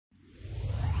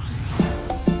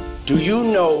Do you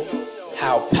know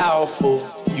how powerful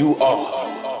you are?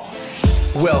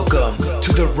 Welcome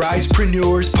to the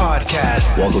RisePreneurs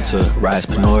podcast. Welcome to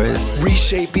RisePreneurs.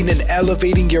 Reshaping and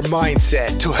elevating your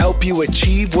mindset to help you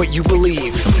achieve what you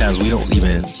believe. Sometimes we don't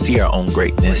even see our own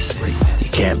greatness. You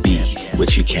can't be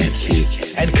what you can't see.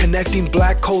 And connecting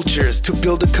Black cultures to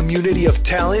build a community of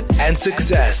talent and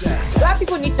success. Black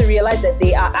people need to realize that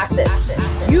they are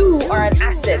assets. You are an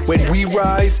asset. When we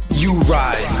rise, you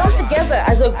rise. Come together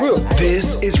as a group.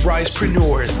 This is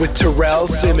RisePreneurs with Terrell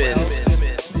Simmons.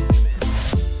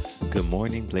 Good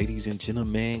morning, ladies and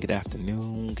gentlemen. Good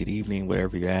afternoon, good evening,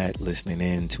 wherever you're at, listening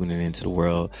in, tuning into the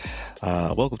world.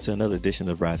 Welcome to another edition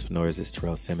of RisePreneurs. It's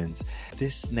Terrell Simmons.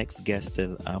 This next guest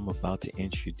that I'm about to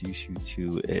introduce you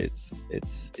to, it's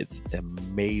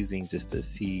amazing just to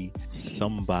see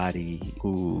somebody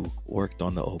who worked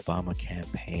on the Obama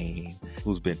campaign,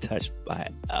 who's been touched by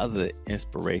other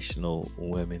inspirational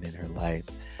women in her life.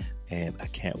 And I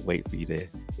can't wait for you to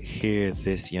hear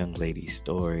this young lady's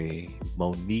story.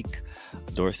 Monique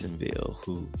Dorsainvil,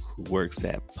 who works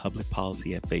at public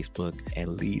policy at Facebook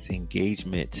and leads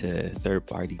engagement to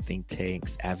third-party think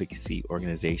tanks, advocacy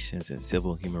organizations, and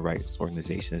civil human rights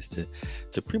organizations to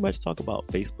pretty much talk about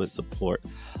Facebook's support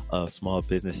of small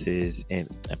businesses and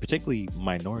particularly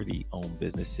minority-owned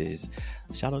businesses.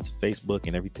 Shout out to Facebook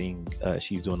and everything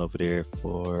she's doing over there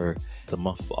for the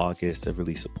month of August to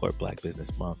really support Black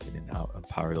Business Month and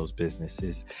empower those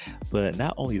businesses. But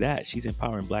not only that, she's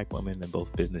empowering Black women in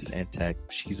both business and tech.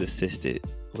 She's assisted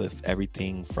with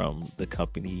everything from the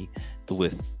company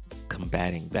with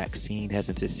combating vaccine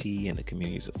hesitancy in the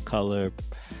communities of color.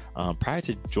 Prior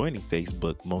to joining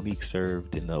Facebook, Monique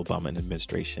served in the Obama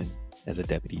administration as a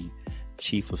deputy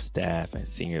chief of staff and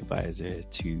senior advisor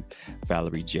to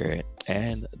Valerie Jarrett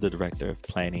and the director of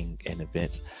planning and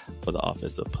events for the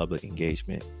Office of Public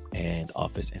Engagement and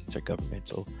Office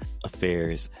Intergovernmental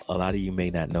Affairs. A lot of you may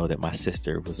not know that my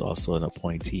sister was also an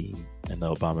appointee in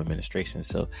the Obama administration.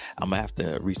 So I'm gonna have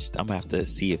to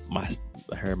see if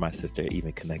her and my sister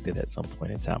even connected at some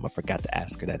point in time. I forgot to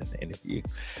ask her that in the interview,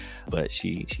 but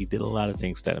she did a lot of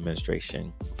things for that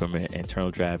administration, from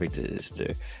internal drafting to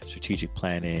strategic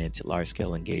planning to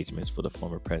large-scale engagements for the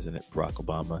former President Barack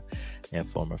Obama and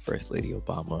former First Lady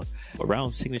Obama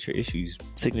around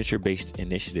signature-based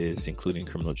initiatives, including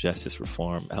criminal justice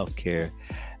reform, healthcare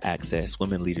access,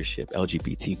 women leadership,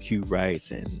 LGBTQ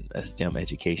rights, and STEM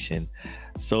education.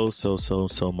 So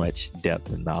much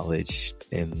depth and knowledge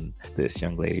in this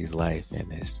young lady's life,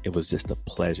 and it was just a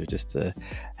pleasure just to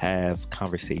have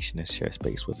conversation and share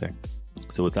space with her.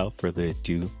 So without further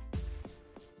ado,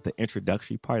 the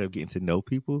introductory part of getting to know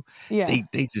people,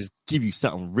 they just give you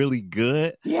something really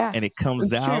good, and it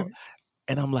comes out, true.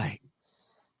 And I'm like,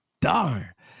 darn,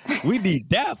 we need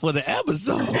that for the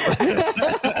episode.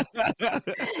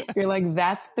 You're like,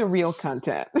 that's the real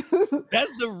content.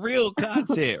 That's the real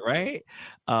content, right?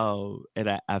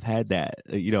 And I've had that.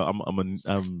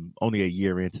 I'm only a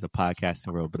year into the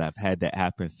podcasting world, but I've had that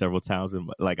happen several times. And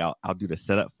like, I'll do the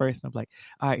setup first, and I'm like,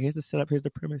 all right, here's the setup, here's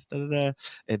the premise, and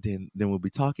then we'll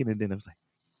be talking, and then I was like,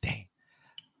 dang.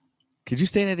 Could you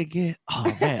say that again?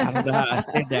 Oh man, I don't know how I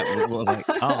said that before. Like,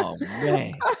 oh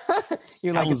man,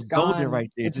 you're like, that was golden right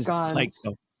there. It's just gone. Like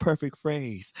a perfect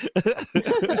phrase.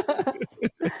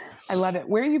 I love it.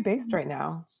 Where are you based right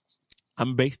now?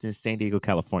 I'm based in San Diego,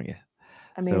 California.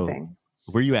 Amazing.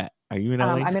 So, where you at? Are you in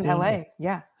LA? I'm in LA.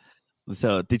 Yeah.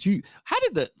 So how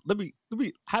does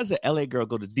the LA girl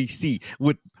go to DC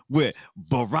with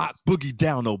Barack Boogie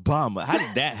Down Obama? How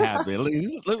did that happen?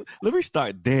 let me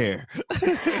start there.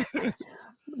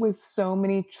 With so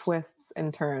many twists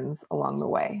and turns along the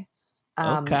way.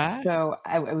 Okay. So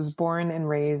I was born and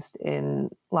raised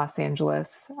in Los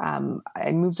Angeles.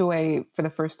 I moved away for the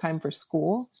first time for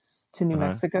school to New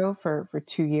Mexico for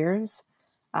 2 years.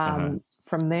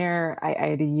 From there, I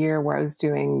had a year where I was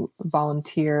doing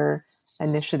volunteer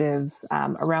initiatives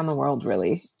around the world,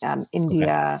 really.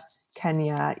 India,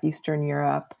 Kenya, Eastern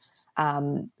Europe.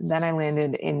 Then I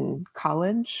landed in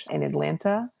college in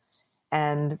Atlanta.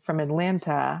 And from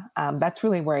Atlanta, that's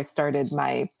really where I started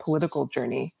my political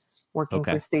journey, working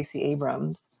for Stacey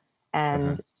Abrams.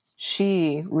 And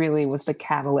she really was the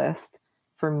catalyst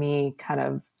for me kind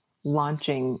of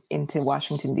launching into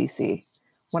Washington, D.C.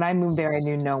 When I moved there, I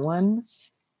knew no one.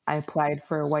 I applied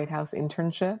for a White House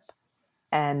internship,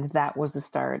 and that was the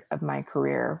start of my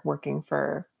career working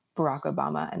for Barack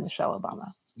Obama and Michelle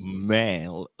Obama.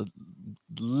 Man,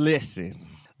 listen,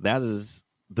 that's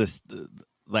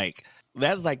like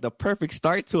the perfect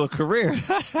start to a career.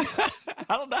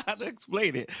 don't know how to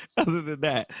explain it other than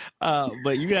that.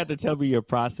 But you have to tell me your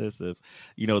process of,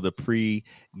 the pre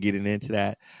getting into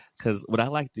that. Because what I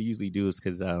like to usually do is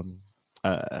because I'm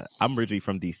originally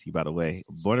from DC, by the way,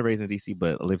 born and raised in DC,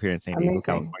 but I live here in San Diego, Amazing.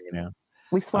 California now.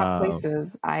 We swapped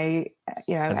places. I'm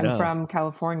from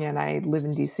California and I live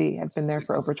in DC. I've been there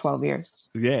for over 12 years.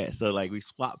 Yeah. So like we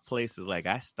swapped places. Like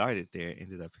I started there,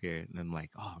 ended up here. And I'm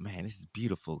like, oh man, this is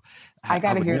beautiful. I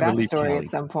got to hear that story Cali.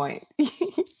 At some point.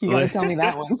 You got to tell me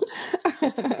that one.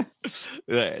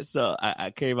 Yeah, so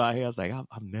I came out here. I was like,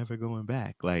 I'm never going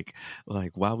back. Like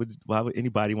why would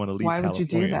anybody want to leave? Why California?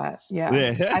 Would you do that?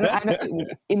 Yeah. I don't,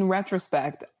 in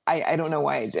retrospect, I don't know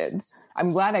why I did.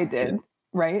 I'm glad I did. Yeah.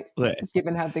 Right?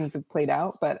 Given how things have played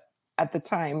out. But at the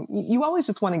time, you always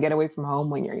just want to get away from home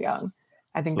when you're young.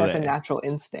 I think that's a natural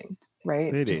instinct,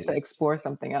 right? Just to explore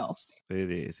something else. It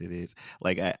is.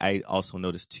 Like I also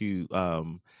noticed too,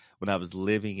 when I was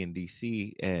living in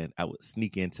DC and I would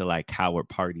sneak into like Howard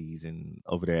parties and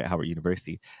over there at Howard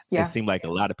University, it seemed like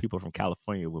a lot of people from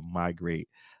California would migrate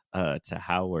to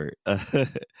Howard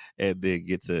and then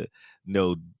get to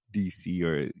know DC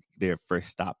or their first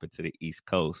stop into the East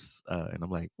Coast. And I'm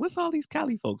like, what's all these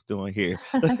Cali folks doing here?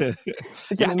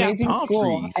 It's an amazing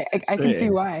school. I can see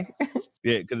why.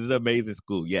 Yeah, because it's an amazing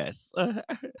school. Yes. All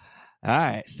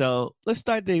right, so let's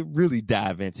start to really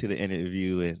dive into the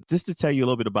interview. And just to tell you a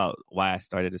little bit about why I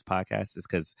started this podcast is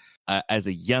because as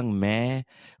a young man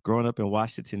growing up in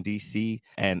Washington, D.C.,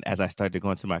 and as I started to go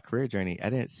into my career journey,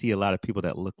 I didn't see a lot of people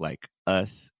that look like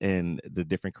us in the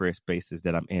different career spaces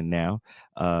that I'm in now,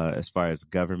 as far as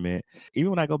government. Even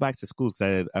when I go back to schools,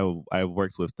 because I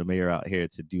worked with the mayor out here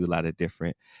to do a lot of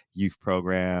different youth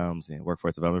programs and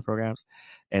workforce development programs.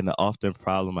 And the often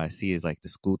problem I see is like the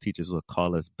school teachers will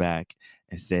call us back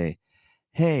and say,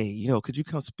 hey, could you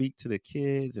come speak to the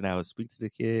kids? And I would speak to the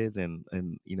kids and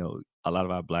a lot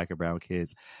of our Black and brown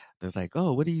kids. It was like,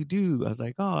 oh, what do you do? I was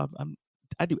like, oh,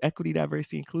 I do equity,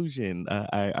 diversity, inclusion.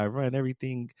 I run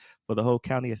everything for the whole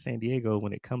county of San Diego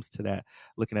when it comes to that,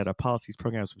 looking at our policies,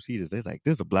 programs, procedures. There's like,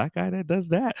 there's a Black guy that does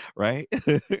that, right?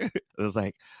 I was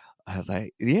like,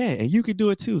 yeah, and you could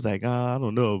do it too. It's like, I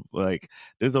don't know. Like,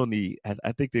 there's only,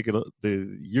 I think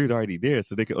you're already there,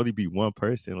 so there could only be one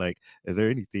person. Like, is there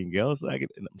anything else? Like,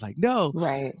 and I'm like, no,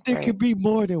 there could be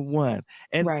more than one.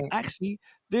 And actually,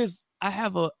 I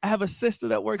have a sister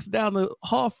that works down the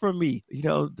hall from me.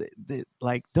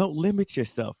 Like, don't limit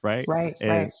yourself, right? Right.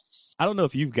 I don't know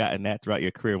if you've gotten that throughout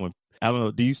your career. I don't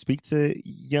know. Do you speak to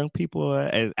young people?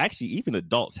 And actually, even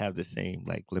adults have the same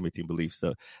like limiting beliefs.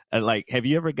 So, have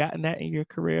you ever gotten that in your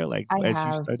career? Like, you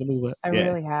start to move up? I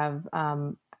really have.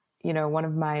 One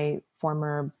of my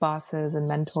former bosses and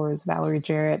mentors, Valerie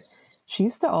Jarrett, she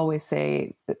used to always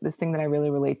say this thing that I really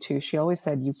relate to. She always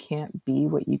said, "You can't be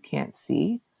what you can't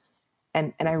see,"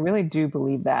 and I really do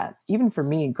believe that. Even for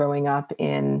me, growing up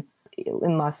in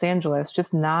Los Angeles,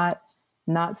 just not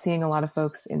seeing a lot of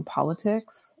folks in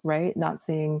politics, right? Not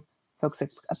seeing folks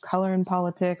of color in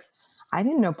politics. I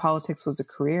didn't know politics was a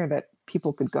career that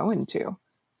people could go into.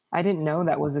 I didn't know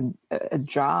that was a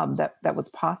job that was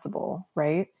possible,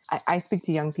 right? I speak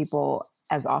to young people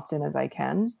as often as I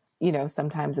can.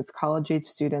 Sometimes it's college age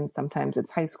students, sometimes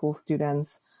it's high school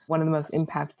students. One of the most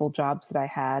impactful jobs that I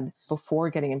had before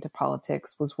getting into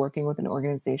politics was working with an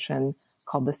organization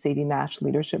called the Sadie Nash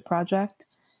Leadership Project.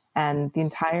 And the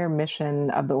entire mission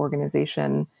of the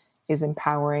organization is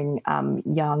empowering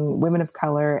young women of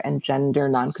color and gender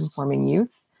nonconforming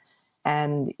youth.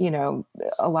 And,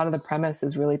 a lot of the premise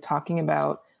is really talking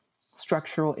about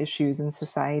structural issues in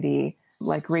society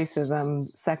like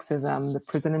racism, sexism, the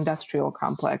prison industrial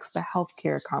complex, the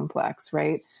healthcare complex,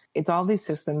 right? It's all these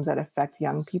systems that affect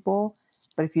young people.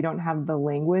 But if you don't have the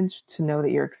language to know that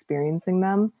you're experiencing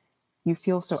them, you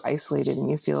feel so isolated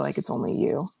and you feel like it's only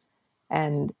you.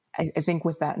 And I think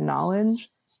with that knowledge,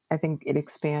 I think it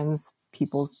expands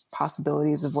people's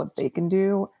possibilities of what they can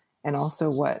do and also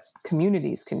what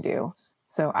communities can do.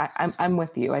 So I'm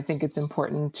with you. I think it's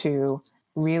important to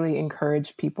really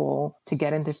encourage people to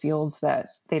get into fields that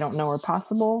they don't know are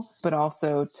possible, but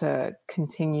also to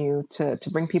continue to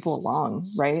bring people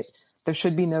along, right? There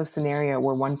should be no scenario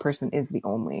where one person is the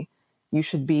only. You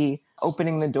should be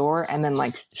opening the door and then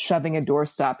like shoving a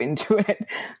doorstop into it.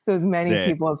 So as many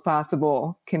people as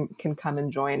possible can come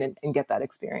and join and get that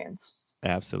experience.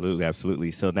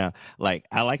 Absolutely. So now, like,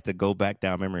 I like to go back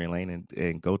down memory lane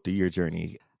and go through your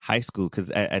journey. High school,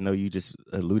 because I know you just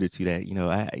alluded to that,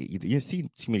 you didn't see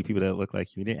too many people that look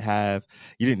like you. You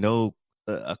didn't know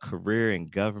a career in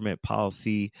government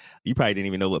policy. You probably didn't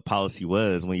even know what policy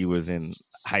was when you was in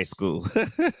high school.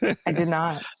 I did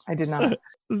not.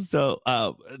 So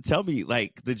tell me,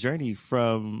 like, the journey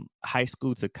from high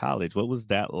school to college, what was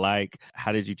that like?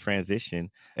 How did you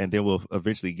transition? And then we'll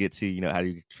eventually get to, how do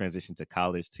you transition to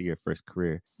college to your first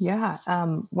career? Yeah.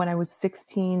 When I was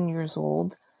 16 years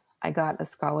old, I got a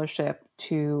scholarship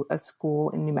to a school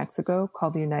in New Mexico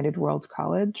called the United World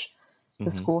College.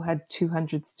 The school had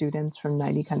 200 students from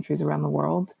 90 countries around the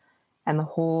world. And the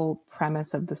whole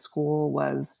premise of the school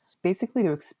was basically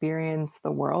to experience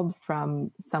the world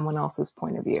from someone else's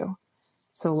point of view.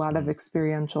 So a lot of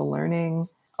experiential learning,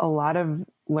 a lot of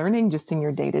learning just in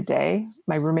your day to day.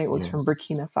 My roommate was from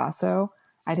Burkina Faso.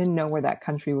 I didn't know where that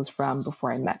country was from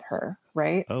before I met her.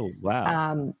 Right. Oh,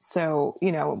 wow. So,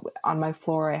 on my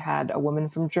floor, I had a woman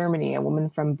from Germany, a woman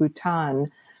from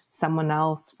Bhutan, someone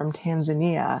else from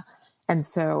Tanzania. And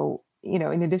so,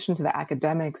 in addition to the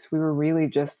academics, we were really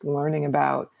just learning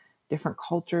about different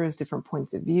cultures, different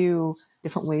points of view,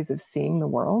 different ways of seeing the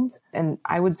world. And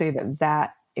I would say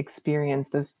that experience,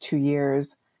 those 2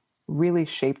 years, really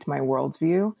shaped my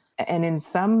worldview. And in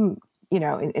some,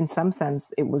 in some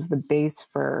sense, it was the base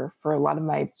for a lot of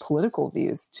my political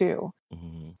views too.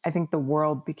 I think the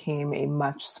world became a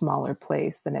much smaller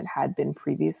place than it had been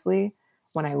previously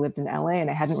when I lived in LA and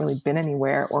I hadn't really been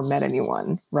anywhere or met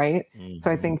anyone, right?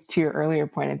 So I think to your earlier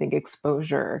point, I think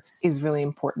exposure is really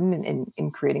important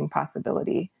in creating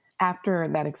possibility. After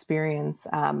that experience,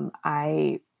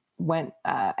 I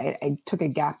took a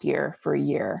gap year for a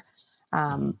year.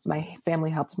 My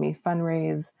family helped me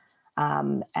fundraise,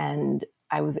 and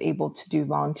I was able to do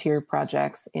volunteer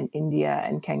projects in India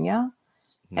and Kenya.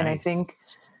 Nice. And I think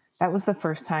that was the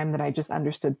first time that I just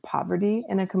understood poverty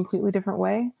in a completely different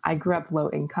way. I grew up low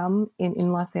income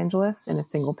in Los Angeles in a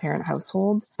single parent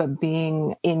household, but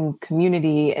being in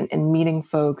community and meeting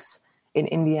folks in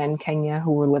India and Kenya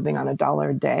who were living on $1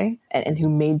 a day and who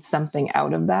made something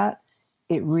out of that,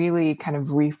 it really kind of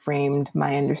reframed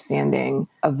my understanding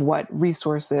of what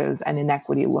resources and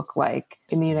inequity look like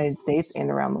in the United States and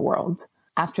around the world.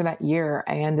 After that year,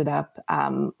 I ended up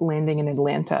landing in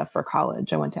Atlanta for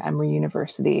college. I went to Emory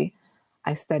University.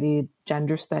 I studied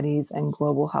gender studies and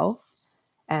global health.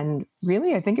 And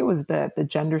really, I think it was the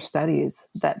gender studies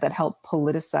that helped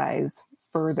politicize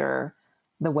further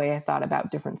the way I thought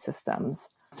about different systems.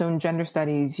 So in gender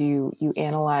studies, you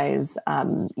analyze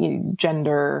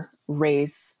gender,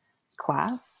 race,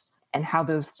 class, and how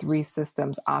those three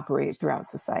systems operate throughout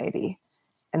society.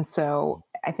 And so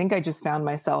I think I just found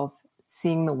myself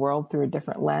seeing the world through a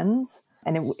different lens.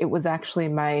 And it was actually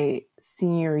my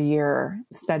senior year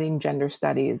studying gender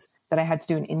studies that I had to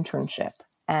do an internship.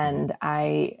 And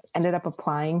I ended up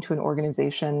applying to an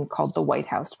organization called the White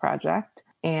House Project.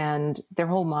 And their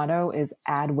whole motto is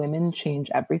add women, change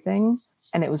everything.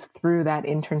 And it was through that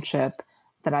internship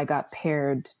that I got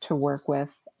paired to work with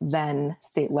then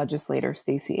state legislator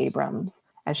Stacey Abrams,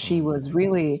 as she was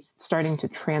really starting to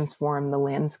transform the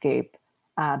landscape,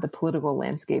 the political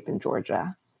landscape in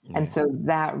Georgia. Yeah. And so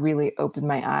that really opened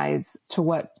my eyes to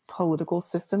what political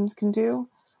systems can do.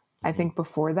 I think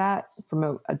before that,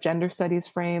 from a gender studies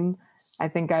frame, I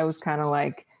think I was kind of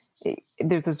like,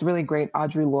 there's this really great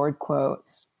Audre Lorde quote,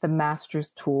 the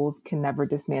master's tools can never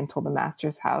dismantle the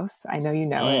master's house. I know you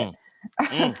know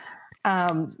it.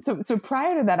 So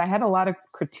prior to that, I had a lot of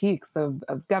critiques of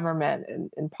government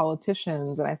and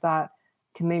politicians. And I thought,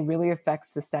 can they really affect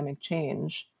systemic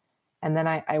change? And then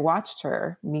I watched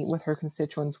her meet with her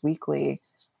constituents weekly.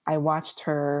 I watched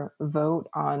her vote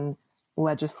on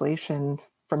legislation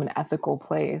from an ethical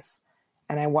place.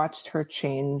 And I watched her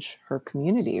change her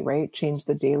community, right? Change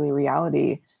the daily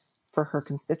reality for her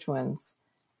constituents.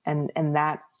 And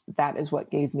that is what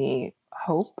gave me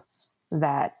hope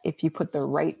that if you put the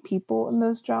right people in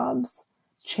those jobs,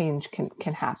 change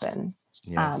can happen.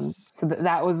 Yes. So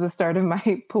that was the start of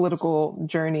my political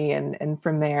journey. And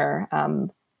from there,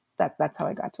 that's how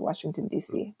I got to Washington,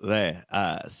 D.C.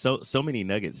 So many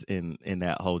nuggets in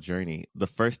that whole journey. The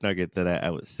first nugget that I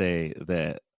would say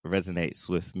that resonates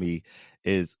with me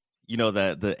is,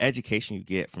 the education you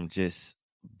get from just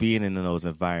being in those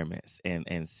environments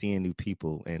and seeing new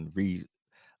people and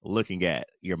looking at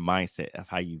your mindset of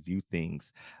how you view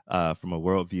things from a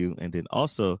worldview. And then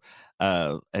also,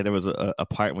 and there was a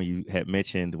part when you had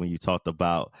mentioned when you talked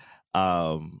about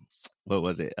what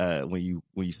was it when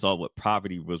you saw what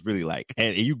poverty was really like,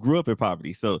 and you grew up in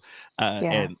poverty. So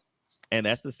and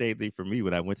that's the same thing for me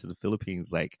when I went to the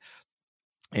Philippines, like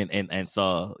and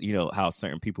saw how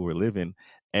certain people were living,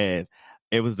 and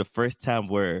it was the first time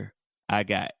where I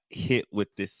got hit with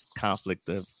this conflict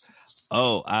of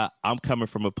I'm coming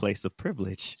from a place of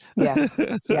privilege. Yes,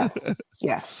 yes,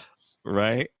 yes.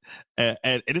 Right. And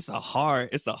it's a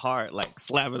hard like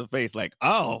slap in the face. Like,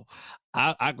 oh,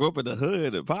 I grew up in the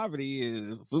hood and poverty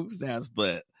and food stamps,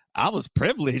 but I was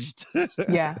privileged.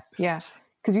 Yeah.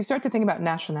 Because you start to think about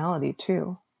nationality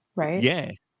too, right?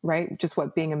 Yeah. Right. Just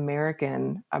what being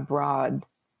American abroad,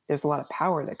 there's a lot of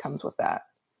power that comes with that,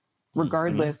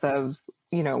 regardless of,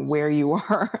 where you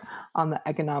are on the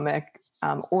economic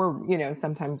or,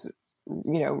 sometimes,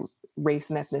 race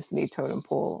and ethnicity totem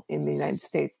pole in the United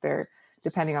States. There,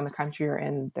 depending on the country you're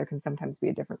in, there can sometimes be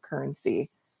a different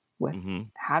currency with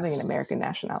having an American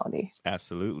nationality.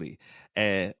 Absolutely.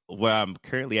 And where I'm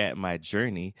currently at in my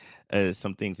journey,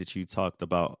 some things that you talked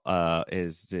about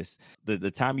is this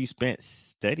the time you spent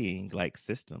studying like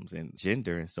systems and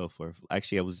gender and so forth.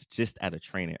 Actually, I was just at a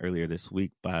training earlier this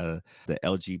week by the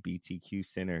LGBTQ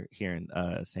Center here in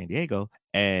San Diego,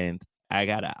 and I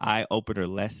got an eye-opener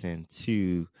lesson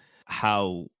to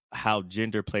how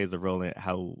gender plays a role in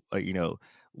how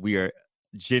we are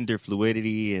gender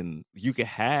fluidity, and you can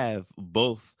have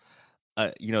both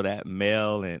that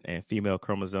male and female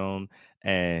chromosome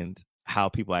and how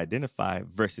people identify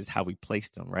versus how we place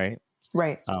them, right?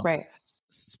 Right.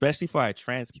 Especially for our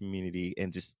trans community,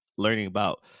 and just learning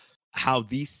about how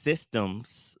these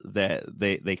systems that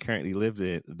we currently live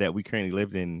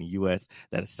in the US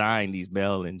that assign these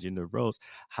male and gender roles,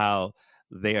 how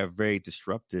they are very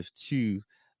disruptive to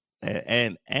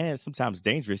and sometimes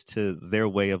dangerous to their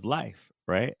way of life,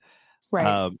 right?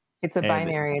 Right. It's a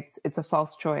binary. It's a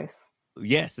false choice.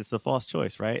 Yes, it's a false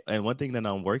choice, right? And one thing that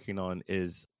I'm working on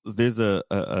is there's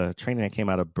a training that came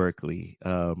out of Berkeley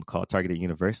called Targeted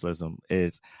Universalism.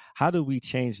 Is how do we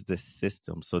change the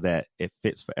system so that it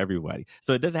fits for everybody?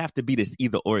 So it doesn't have to be this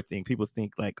either or thing. People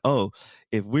think like, oh,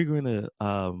 if we're going to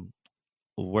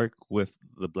work with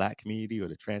the Black community or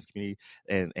the trans community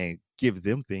and give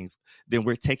them things, then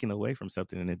we're taking away from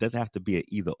something. And it doesn't have to be an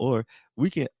either or. We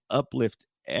can uplift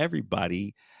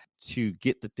everybody to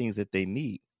get the things that they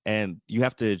need. And you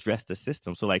have to address the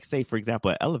system. So like, say, for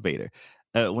example, an elevator.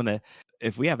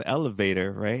 If we have an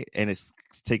elevator, right, and it's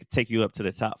take you up to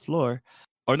the top floor,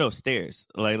 or no, stairs.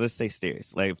 Like, let's say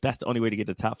stairs. Like, if that's the only way to get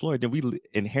to the top floor, then we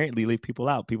inherently leave people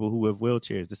out, people who have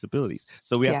wheelchairs, disabilities.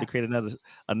 So we have to create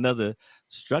another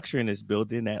structure in this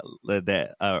building in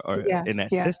that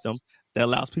system that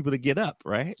allows people to get up,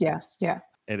 right? Yeah.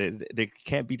 And there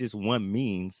can't be just one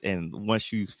means, and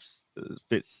once you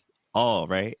fits all,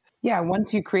 right? Yeah,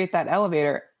 once you create that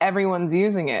elevator, everyone's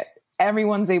using it.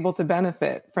 Everyone's able to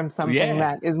benefit from something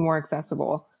that is more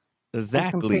accessible.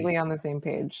 Exactly. We're completely on the same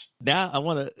page. Now I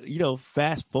want to,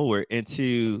 fast forward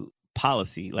into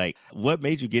policy. Like, what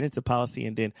made you get into policy?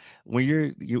 And then when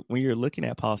you're looking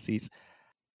at policies,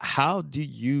 how do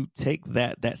you take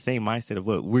that same mindset of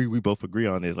what we both agree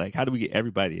on is like, how do we get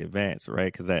everybody to advance,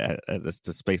 right? Because that's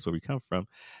the space where we come from.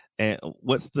 And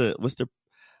what's the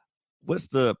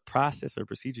process or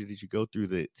procedure that you go through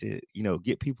to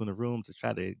get people in the room to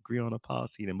try to agree on a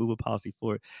policy and move a policy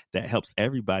forward that helps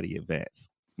everybody advance?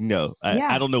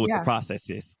 I don't know what the process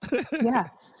is. Yeah.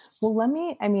 Well,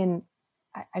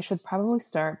 I should probably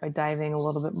start by diving a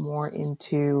little bit more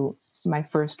into my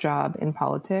first job in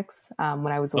politics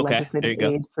when I was a legislative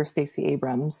aide for Stacey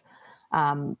Abrams.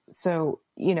 So,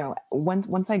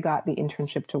 once I got the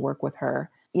internship to work with her,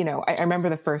 I remember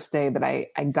the first day that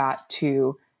I got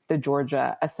to the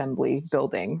Georgia Assembly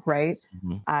building, right?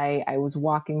 Mm-hmm. I was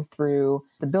walking through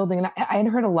the building, and I had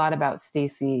heard a lot about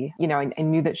Stacey. I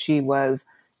knew that she was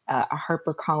a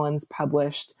HarperCollins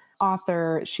published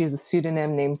author. She has a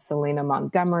pseudonym named Selena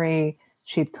Montgomery.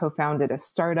 She had co-founded a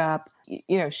startup.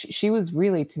 She was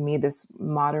really, to me, this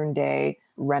modern day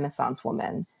Renaissance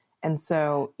woman. And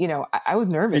so, I was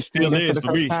nervous. She still is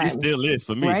for me. She still is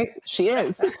for me. Right? She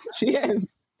is. She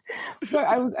is. So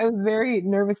I was very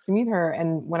nervous to meet her.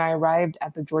 And when I arrived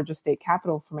at the Georgia State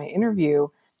Capitol for my interview,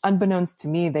 unbeknownst to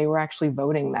me, they were actually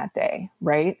voting that day.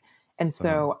 Right. And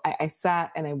so I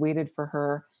sat and I waited for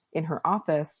her in her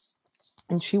office,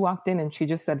 and she walked in and she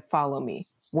just said, "Follow me.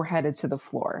 We're headed to the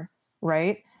floor."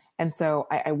 Right. And so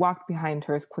I walked behind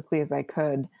her as quickly as I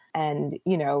could. And,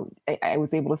 I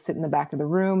was able to sit in the back of the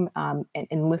room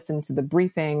and listen to the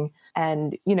briefing.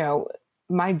 And,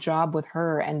 my job with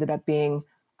her ended up being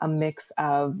a mix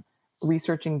of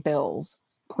researching bills,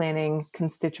 planning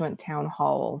constituent town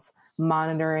halls,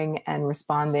 monitoring and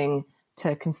responding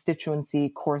to constituency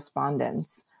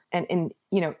correspondence. And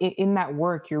in that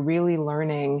work, you're really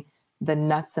learning the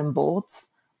nuts and bolts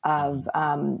of,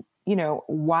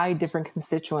 why different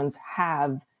constituents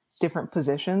have different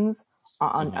positions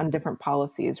on different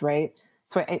policies, right?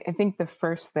 So I think the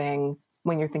first thing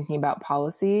when you're thinking about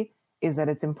policy is that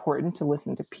it's important to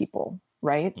listen to people,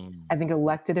 right? I think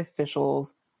elected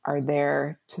officials are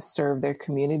there to serve their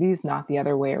communities, not the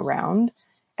other way around.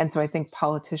 And so I think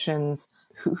politicians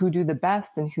who do the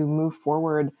best and who move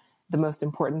forward the most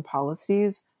important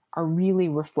policies are really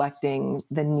reflecting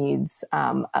the needs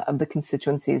of the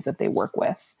constituencies that they work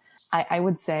with. I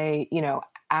would say,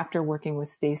 after working with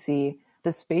Stacey,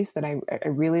 the space that I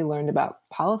really learned about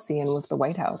policy in was the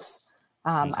White House.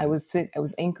 I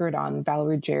was anchored on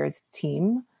Valerie Jarrett's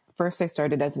team. First, I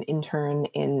started as an intern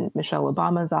in Michelle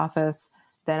Obama's office.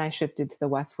 Then I shifted to the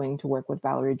West Wing to work with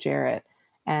Valerie Jarrett.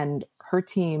 And her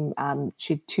team,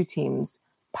 she had two teams,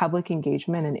 public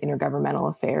engagement and intergovernmental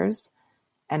affairs.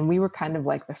 And we were kind of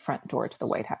like the front door to the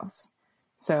White House.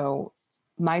 So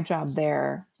my job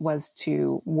there was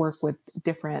to work with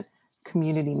different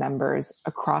community members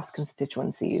across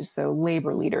constituencies. So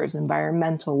labor leaders,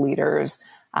 environmental leaders,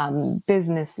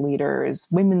 business leaders,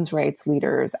 women's rights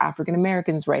leaders, African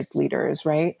Americans' rights leaders,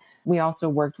 right? We also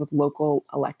worked with local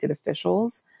elected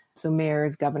officials, so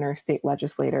mayors, governors, state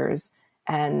legislators.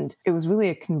 And it was really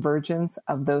a convergence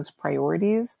of those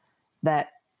priorities that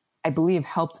I believe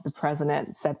helped the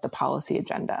president set the policy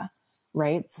agenda,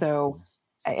 right? So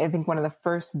I think one of the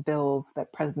first bills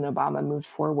that President Obama moved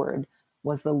forward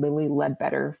was the Lilly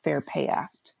Ledbetter Fair Pay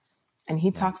Act. And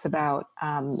he talks about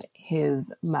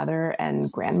his mother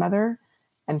and grandmother,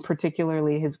 and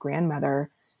particularly his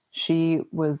grandmother. She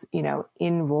was,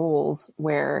 in roles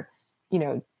where,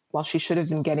 while she should have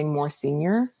been getting more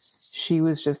senior, she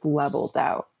was just leveled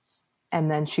out. And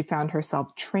then she found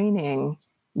herself training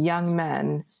young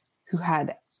men who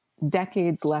had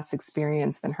decades less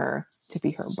experience than her to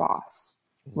be her boss,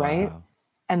 right?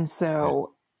 And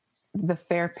so the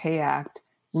Fair Pay Act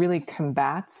really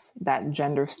combats that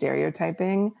gender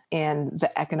stereotyping and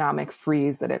the economic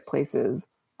freeze that it places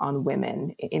on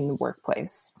women in the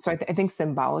workplace. So I think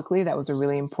symbolically, that was a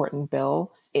really important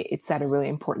bill. It set a really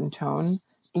important tone.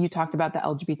 You talked about the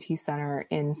LGBT Center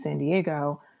in San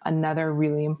Diego. Another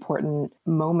really important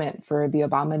moment for the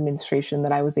Obama administration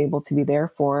that I was able to be there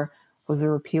for was the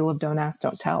repeal of Don't Ask,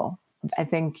 Don't Tell. I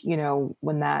think,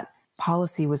 when that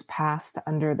policy was passed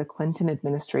under the Clinton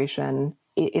administration,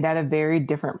 it had a very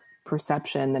different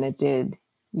perception than it did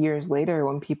years later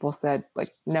when people said,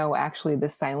 no, actually,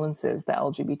 this silences the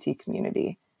LGBT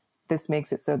community. This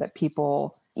makes it so that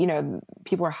people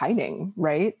are hiding,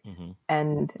 right?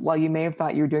 And while you may have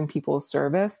thought you were doing people a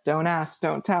service, don't ask,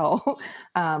 don't tell.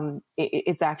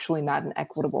 It's actually not an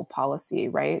equitable policy,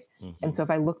 right? And so if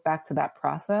I look back to that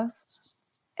process,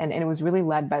 and it was really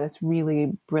led by this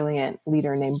really brilliant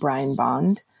leader named Brian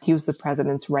Bond. He was the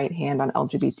president's right hand on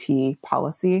LGBT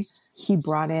policy. He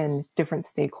brought in different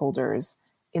stakeholders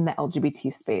in the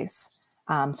LGBT space,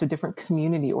 so different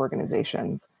community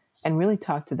organizations, and really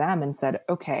talked to them and said,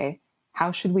 okay,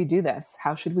 how should we do this?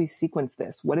 How should we sequence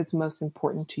this? What is most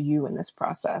important to you in this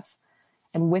process?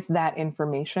 And with that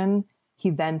information, he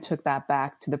then took that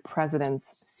back to the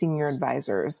president's senior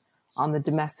advisors on the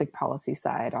domestic policy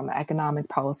side, on the economic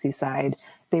policy side.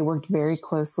 They worked very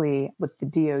closely with the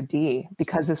DOD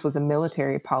because this was a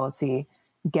military policy.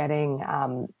 Getting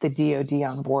the DOD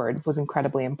on board was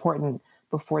incredibly important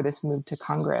before this moved to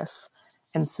Congress.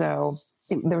 And so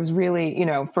there was really,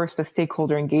 first a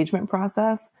stakeholder engagement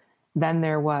process. Then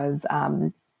there was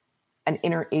an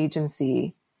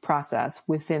interagency process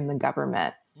within the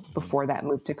government before that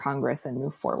moved to Congress and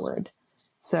moved forward.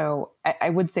 So I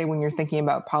would say when you're thinking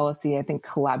about policy, I think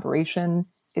collaboration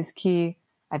is key.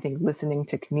 I think listening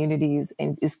to communities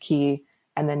is key,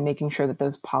 and then making sure that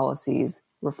those policies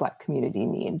reflect community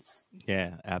needs.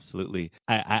 Yeah, absolutely.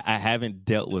 I haven't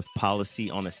dealt with policy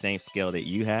on the same scale that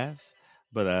you have,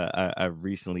 but I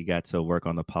recently got to work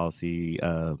on the policy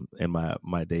in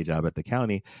my day job at the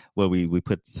county, where we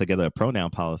put together a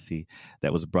pronoun policy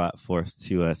that was brought forth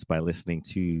to us by listening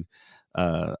to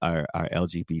our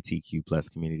LGBTQ plus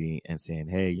community and saying,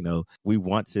 hey, we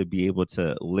want to be able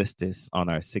to list this on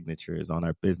our signatures, on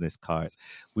our business cards.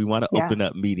 We want to open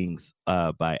up meetings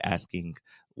by asking,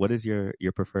 what is your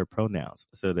preferred pronouns,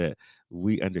 so that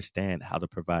we understand how to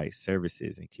provide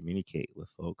services and communicate with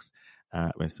folks.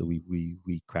 And so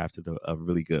we crafted a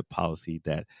really good policy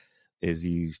that is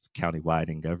used countywide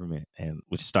in government, and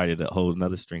which started a whole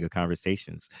another string of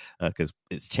conversations because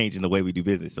it's changing the way we do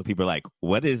business. So people are like,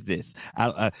 what is this?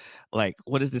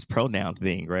 What is this pronoun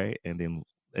thing, right? And then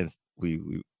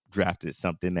we drafted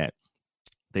something that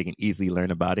they can easily learn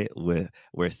about it,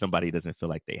 where somebody doesn't feel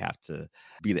like they have to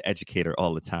be the educator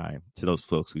all the time to those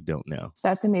folks who don't know.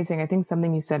 That's amazing. I think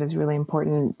something you said is really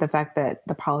important. The fact that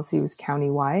the policy was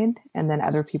countywide and then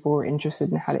other people were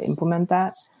interested in how to implement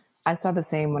that. I saw the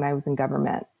same when I was in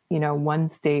government. one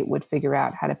state would figure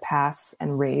out how to pass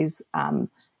and raise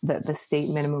the state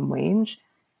minimum wage.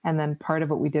 And then part of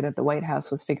what we did at the White House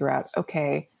was figure out,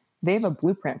 okay, they have a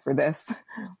blueprint for this.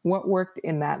 What worked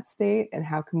in that state, and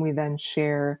how can we then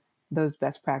share those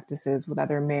best practices with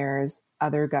other mayors,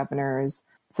 other governors,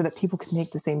 so that people can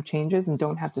make the same changes and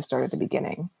don't have to start at the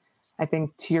beginning. I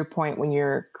think, to your point, when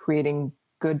you're creating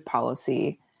good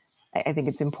policy, I think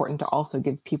it's important to also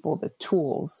give people the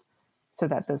tools so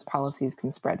that those policies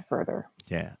can spread further.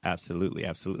 Yeah, absolutely.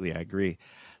 Absolutely. I agree.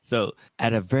 So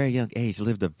at a very young age,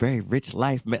 lived a very rich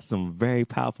life, met some very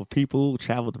powerful people,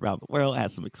 traveled around the world,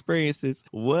 had some experiences.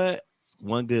 What's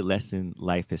one good lesson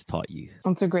life has taught you?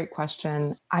 That's a great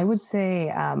question. I would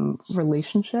say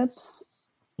relationships.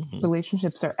 Mm-hmm.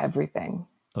 Relationships are everything.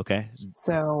 Okay.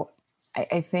 So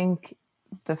I think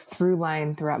the through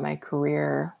line throughout my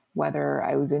career, whether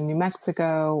I was in New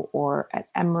Mexico or at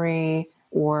Emory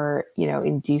or,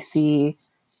 in DC,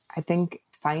 I think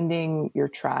finding your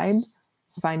tribe,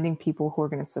 finding people who are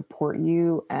going to support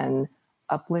you and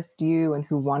uplift you and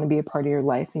who want to be a part of your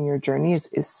life and your journey is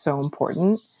so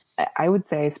important. I would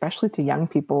say, especially to young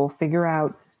people, figure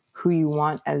out who you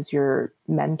want as your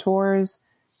mentors,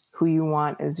 who you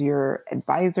want as your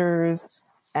advisors,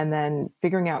 and then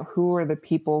figuring out who are the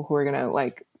people who are going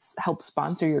to help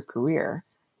sponsor your career,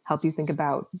 help you think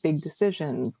about big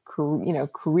decisions,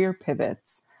 career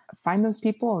pivots. Find those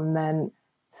people and then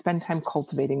spend time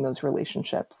cultivating those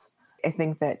relationships. I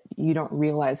think that you don't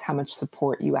realize how much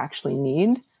support you actually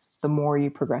need the more you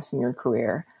progress in your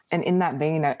career. And in that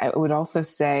vein, I would also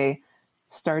say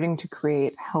starting to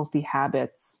create healthy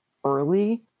habits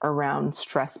early around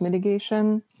stress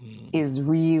mitigation is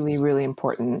really, really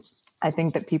important. I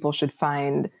think that people should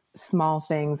find small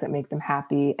things that make them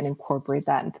happy and incorporate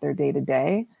that into their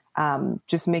day-to-day.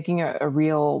 Just making a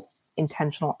real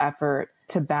intentional effort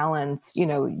to balance,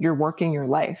 your work and your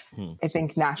life. I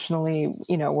think nationally,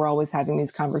 we're always having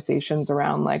these conversations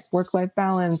around work-life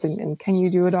balance and can you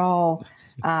do it all?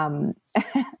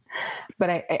 But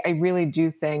I really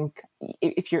do think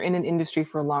if you're in an industry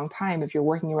for a long time, if you're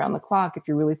working around the clock, if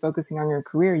you're really focusing on your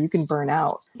career, you can burn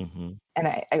out. Mm-hmm. And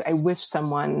I wish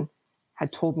someone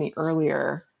had told me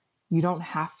earlier, you don't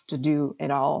have to do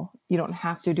it all. You don't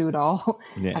have to do it all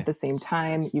at the same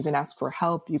time. You can ask for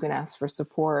help. You can ask for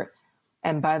support.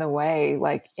 And by the way,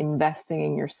 investing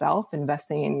in yourself,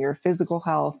 investing in your physical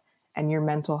health and your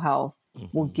mental health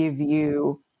will give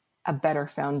you a better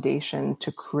foundation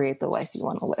to create the life you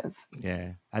want to live.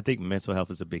 Yeah. I think mental health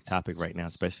is a big topic right now,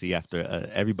 especially after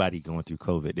everybody going through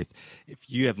COVID. If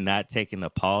you have not taken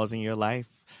a pause in your life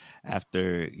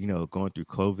after, going through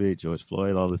COVID, George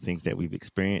Floyd, all the things that we've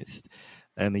experienced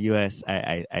in the U.S.,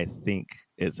 I think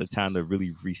it's a time to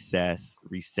really reset,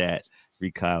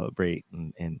 recalibrate,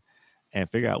 and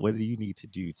figure out what do you need to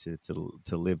do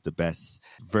to live the best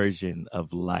version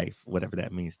of life, whatever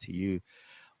that means to you.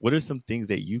 What are some things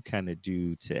that you kind of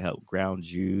do to help ground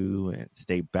you and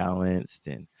stay balanced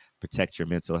and protect your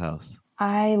mental health?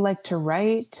 I like to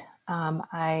write.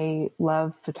 I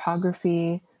love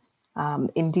photography.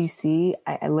 In DC,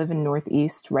 I live in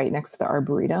Northeast, right next to the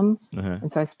Arboretum. Uh-huh.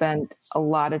 And so I spent a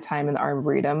lot of time in the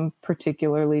Arboretum,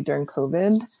 particularly during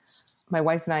COVID. My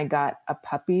wife and I got a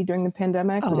puppy during the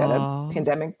pandemic. We got a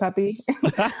pandemic puppy.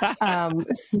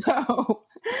 So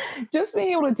just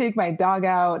being able to take my dog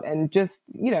out and just,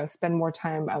 spend more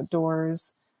time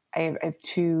outdoors. I have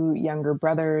two younger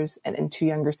brothers and two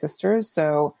younger sisters.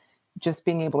 So just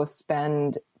being able to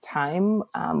spend time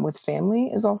with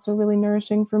family is also really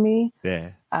nourishing for me. Yeah.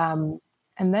 And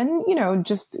then,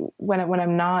 just when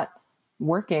I'm not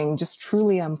working, just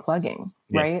truly unplugging,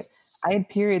 right? I had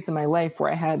periods in my life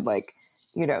where I had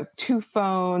two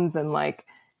phones and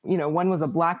one was a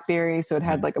BlackBerry. So it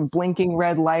had a blinking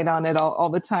red light on it all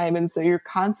the time. And so you're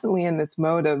constantly in this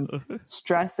mode of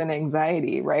stress and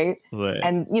anxiety. Right.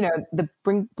 And, the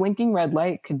blinking red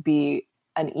light could be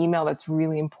an email that's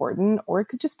really important, or it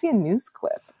could just be a news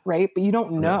clip. Right. But you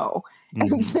don't know.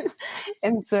 Mm-hmm.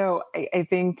 And so I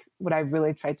think what I've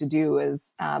really tried to do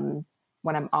is when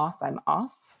I'm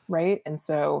off. Right. And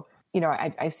so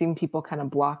I've seen people kind of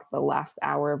block the last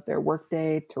hour of their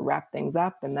workday to wrap things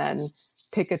up and then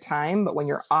pick a time. But when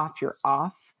you're off, you're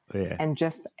off. Yeah. And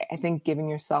just, I think, giving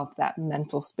yourself that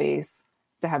mental space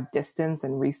to have distance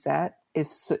and reset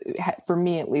for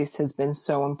me at least, has been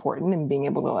so important in being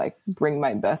able to like bring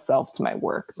my best self to my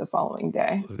work the following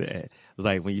day. It was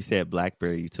like when you said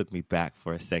BlackBerry, you took me back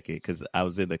for a second because I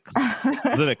was in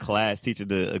a class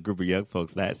teaching a group of young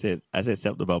folks. And I said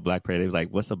something about BlackBerry. They was like,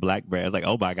 "What's a BlackBerry?" I was like,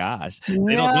 "Oh my gosh, they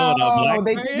don't know what a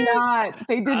BlackBerry they did not.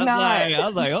 They did not. I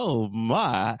was like, "Oh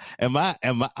my, I'm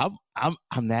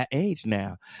that age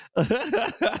now."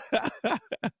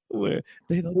 Where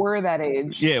they don't, we're that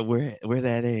age. Yeah, we're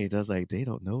that age. I was like, they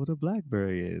don't know what a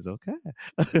BlackBerry is. Okay.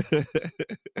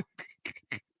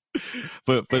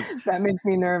 but that makes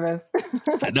me nervous.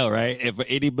 I know, right? If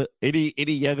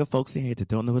any younger folks in here that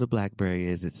don't know what a BlackBerry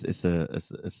is, it's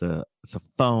a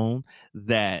phone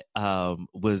that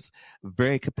was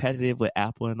very competitive with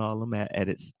Apple and all of them at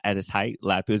its height. A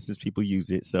lot of business people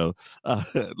use it, so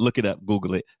look it up,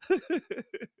 Google it.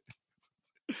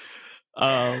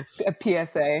 A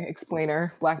PSA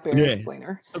explainer, BlackBerry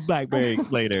explainer. A BlackBerry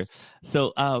explainer.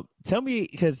 So tell me,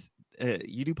 because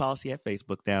you do policy at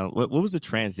Facebook now, what was the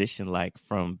transition like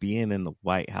from being in the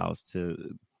White House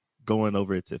to going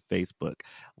over to Facebook?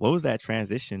 What was that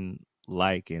transition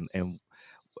like? And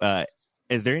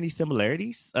is there any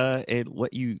similarities in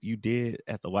what you did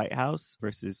at the White House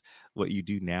versus what you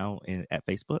do now at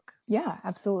Facebook? Yeah,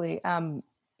 absolutely.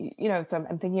 So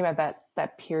I'm thinking about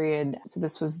that period. So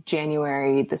this was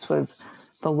January. This was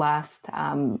the last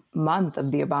month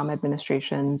of the Obama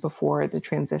administration before the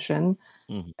transition.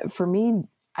 Mm-hmm. For me,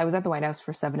 I was at the White House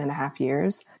for 7.5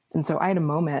 years. And so I had a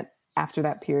moment after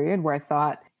that period where I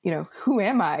thought, who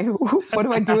am I? What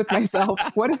do I do with myself?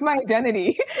 What is my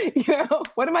identity?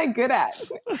 What am I good at?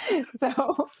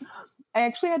 So I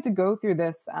actually had to go through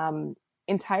this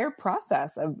entire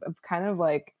process of kind of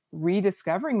like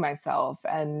rediscovering myself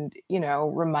and,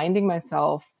 reminding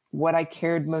myself what I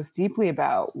cared most deeply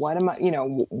about. What am I,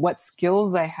 what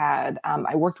skills I had.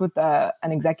 I worked with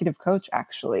an executive coach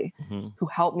actually, mm-hmm. who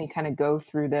helped me kind of go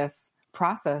through this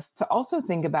process to also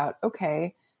think about,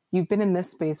 okay, you've been in this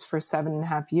space for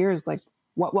 7.5 years. Like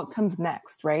what comes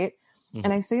next? Right. Mm-hmm.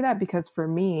 And I say that because for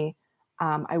me,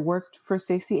 I worked for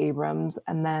Stacey Abrams,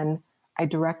 and then I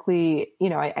directly,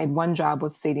 I had one job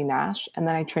with Sadie Nash, and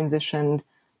then I transitioned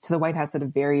to the White House at a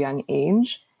very young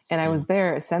age. And I was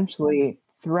there essentially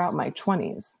throughout my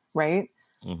 20s. Right.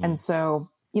 Mm-hmm. And so,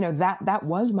 that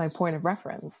was my point of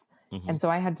reference. Mm-hmm. And so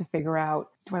I had to figure out,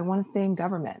 do I want to stay in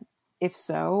government? If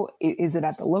so, is it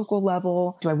at the local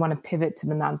level? Do I want to pivot to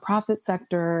the nonprofit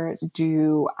sector?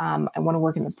 Do I want to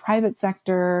work in the private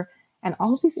sector? And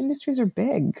all of these industries are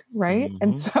big, right? Mm-hmm.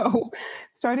 And so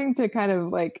starting to kind of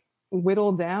like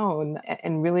whittle down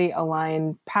and really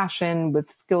align passion with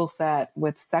skill set,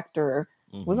 with sector,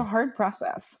 mm-hmm. was a hard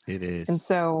process. It is. And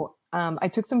so I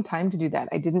took some time to do that.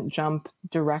 I didn't jump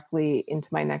directly into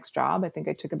my next job. I think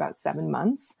I took about 7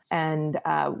 months. And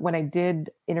when I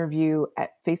did interview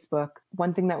at Facebook,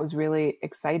 one thing that was really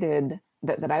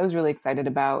that I was really excited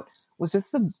about was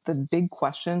just the big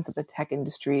questions that the tech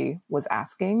industry was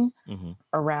asking, mm-hmm.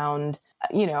 around,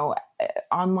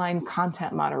 online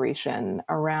content moderation,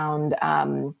 around,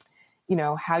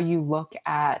 how you look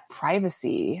at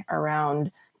privacy,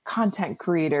 around content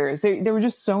creators. There were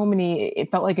just so many.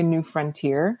 It felt like a new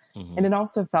frontier. Mm-hmm. And it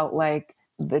also felt like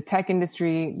the tech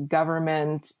industry,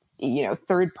 government,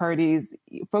 third parties,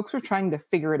 folks were trying to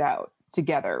figure it out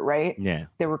together, right? Yeah.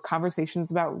 There were conversations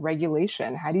about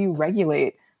regulation. How do you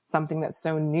regulate something that's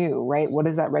so new, right? What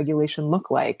does that regulation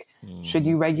look like? Mm-hmm. Should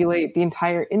you regulate the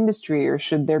entire industry, or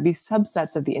should there be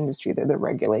subsets of the industry that are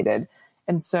regulated?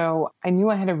 And so I knew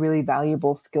I had a really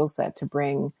valuable skill set to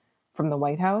bring from the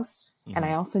White House. Mm-hmm. And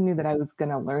I also knew that I was going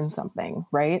to learn something,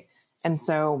 right? And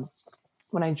so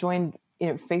when I joined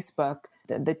Facebook,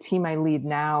 the team I lead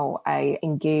now, I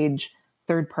engage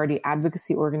third-party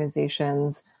advocacy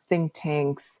organizations, think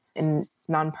tanks, and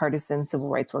nonpartisan civil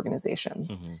rights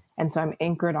organizations. Mm-hmm. And so I'm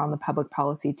anchored on the public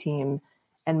policy team.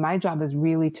 And my job is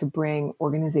really to bring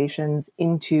organizations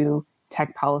into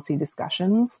tech policy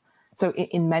discussions. So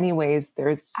in many ways,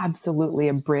 there's absolutely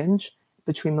a bridge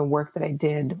between the work that I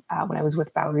did when I was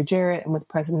with Valerie Jarrett and with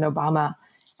President Obama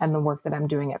and the work that I'm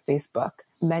doing at Facebook.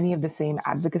 Many of the same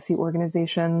advocacy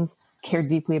organizations care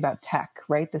deeply about tech,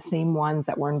 right? The same ones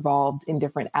that were involved in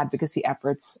different advocacy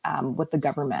efforts with the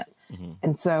government. Mm-hmm.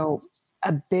 And so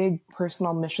a big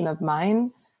personal mission of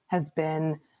mine has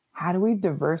been, how do we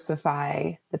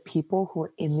diversify the people who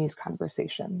are in these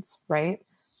conversations, right?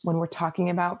 When we're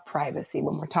talking about privacy,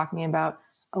 when we're talking about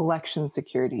election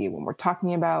security, when we're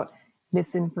talking about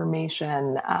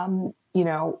misinformation,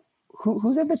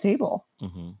 who's at the table,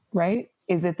 mm-hmm. right?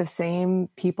 Is it the same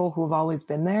people who have always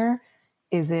been there?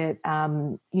 Is it,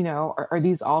 are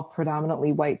these all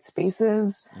predominantly white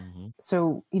spaces? Mm-hmm.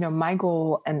 So, my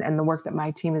goal and the work that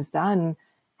my team has done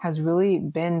has really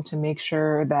been to make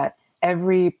sure that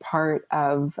every part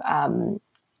of the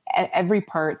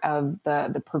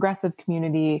progressive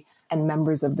community and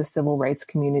members of the civil rights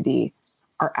community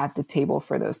are at the table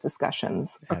for those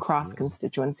discussions across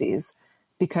constituencies,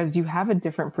 because you have a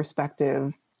different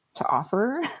perspective to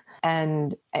offer.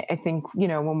 And I think,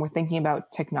 when we're thinking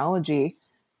about technology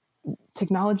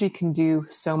can do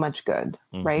so much good,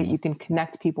 right? You can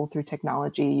connect people through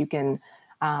technology. You can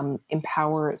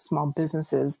empower small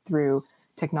businesses through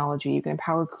technology. You can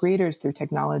empower creators through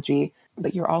technology.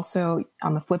 But you're also,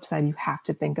 on the flip side, you have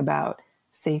to think about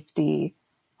safety,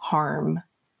 harm,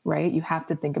 right? You have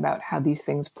to think about how these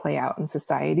things play out in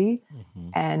society.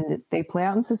 And they play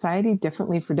out in society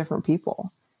differently for different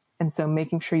people. And so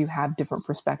making sure you have different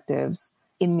perspectives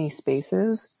in these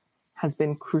spaces has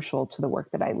been crucial to the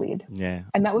work that I lead. Yeah.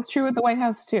 And that was true at the White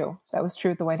House too.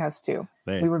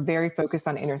 Right. We were very focused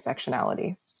on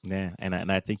intersectionality. Yeah.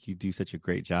 And I think you do such a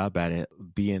great job at it,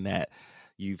 being that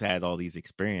you've had all these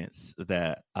experience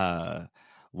that,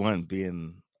 one,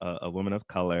 being a woman of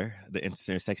color, the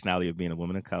intersectionality of being a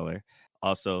woman of color,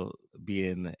 also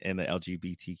being in the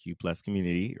LGBTQ plus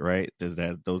community, right? There's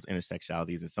those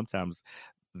intersectionalities, and sometimes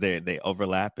they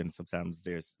overlap, and sometimes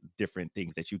there's different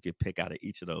things that you could pick out of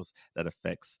each of those that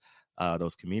affects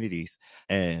those communities,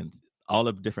 and all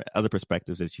of different other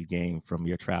perspectives that you gain from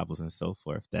your travels and so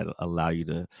forth that allow you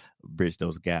to bridge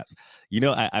those gaps.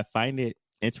 I find it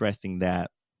interesting that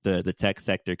the tech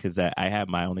sector, because I have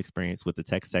my own experience with the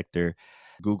tech sector.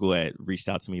 Google had reached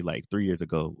out to me like 3 years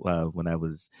ago when I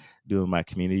was doing my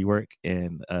community work,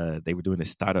 and they were doing a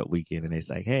startup weekend, and it's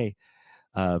like, hey,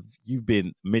 you've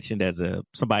been mentioned as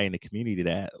somebody in the community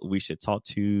that we should talk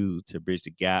to bridge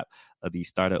the gap of these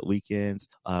startup weekends.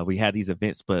 We have these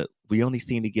events, but we only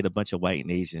seem to get a bunch of white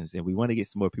and Asians, and we want to get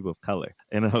some more people of color.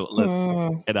 And I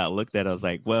looked at it, I was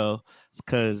like, well, it's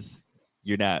because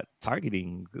you're not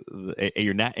targeting,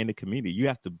 you're not in the community. You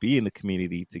have to be in the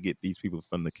community to get these people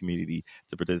from the community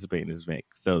to participate in this event.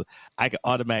 So I can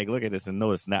automatically look at this and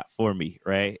know it's not for me,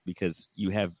 right? Because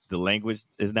you have the language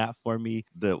is not for me.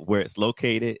 Where it's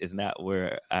located is not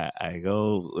where I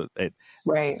go.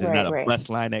 Right. There's not a bus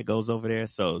line that goes over there.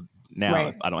 So now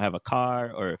if I don't have a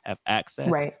car or have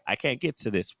access, I can't get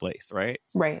to this place, right?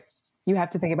 Right. You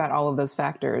have to think about all of those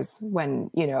factors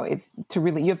when, you have to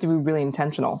be really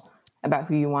intentional about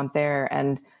who you want there.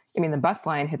 And I mean, the bus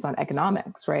line hits on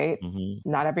economics, right?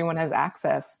 Not everyone has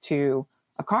access to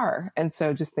a car. And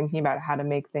so just thinking about how to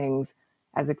make things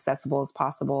as accessible as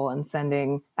possible and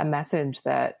sending a message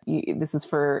that this is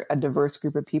for a diverse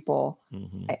group of people.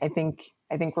 I think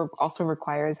also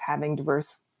requires having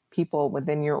diverse people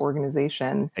within your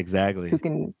organization, exactly, who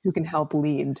can help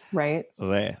lead, right?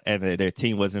 And their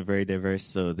team wasn't very diverse,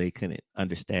 so they couldn't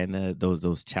understand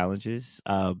those challenges.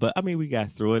 But I mean, we got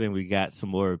through it, and we got some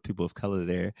more people of color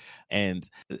there, and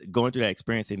going through that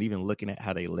experience, and even looking at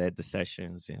how they led the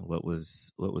sessions and what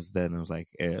was done. It was like,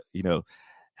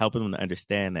 helping them to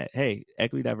understand that, hey,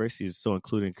 equity, diversity is so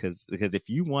including, because if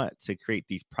you want to create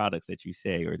these products that you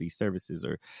say, or these services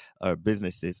or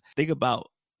businesses, think about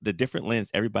the different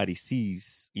lens everybody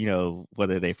sees,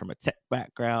 whether they're from a tech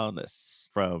background,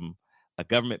 from a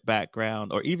government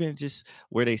background, or even just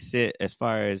where they sit as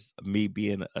far as me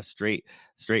being a straight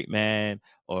man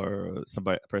or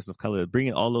a person of color,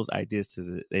 bringing all those ideas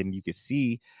and you can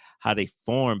see how they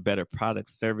form better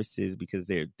products, services, because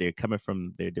they're coming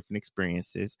from their different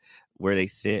experiences, where they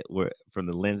sit, from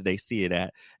the lens they see it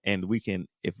at. And we can,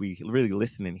 if we really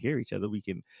listen and hear each other, we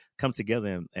can come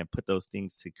together and put those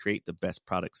things to create the best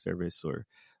product, service,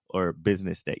 or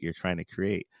business that you're trying to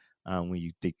create. When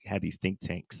you have these think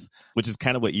tanks, which is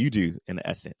kind of what you do in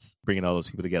essence, bringing all those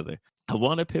people together. I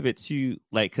want to pivot to,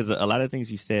 because a lot of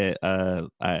things you said,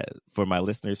 for my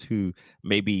listeners who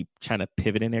may be trying to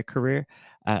pivot in their career,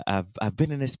 I've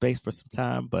been in this space for some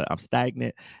time, but I'm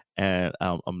stagnant, and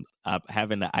I'm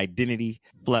having the identity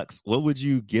flux. What would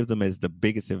you give them as the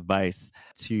biggest advice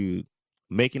to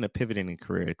making a pivot in a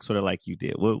career, sort of like you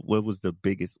did? What's the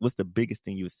biggest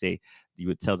thing you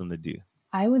would tell them to do?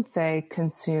 I would say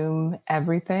consume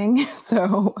everything.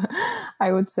 So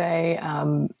I would say,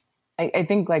 I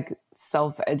think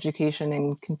self-education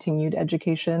and continued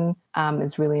education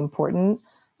is really important.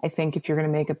 I think if you're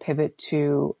going to make a pivot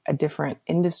to a different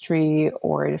industry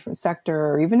or a different sector,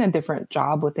 or even a different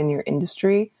job within your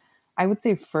industry, I would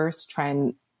say first try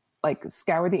and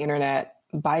scour the internet,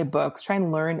 buy books, try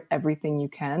and learn everything you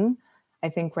can. I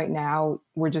think right now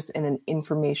we're just in an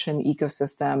information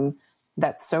ecosystem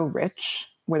that's so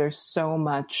rich, where there's so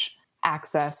much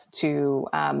access to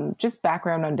just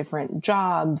background on different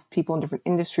jobs, people in different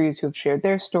industries who have shared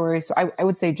their stories. So I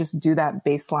would say just do that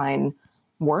baseline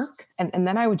work. And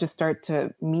then I would just start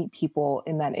to meet people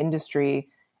in that industry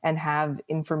and have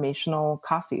informational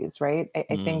coffees, right?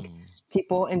 I think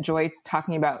people enjoy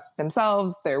talking about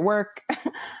themselves, their work,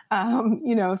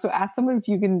 so ask someone if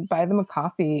you can buy them a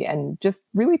coffee and just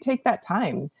really take that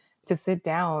time to sit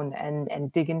down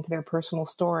and dig into their personal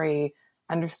story,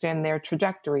 understand their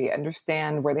trajectory,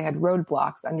 understand where they had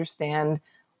roadblocks, understand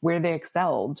where they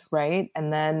excelled, right?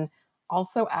 And then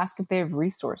also ask if they have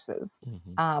resources.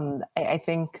 I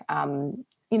think,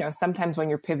 sometimes when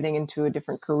you're pivoting into a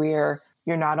different career,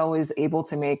 you're not always able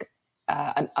to make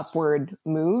an upward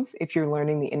move if you're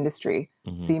learning the industry.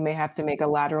 So you may have to make a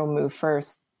lateral move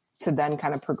first to then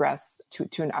kind of progress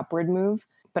to an upward move.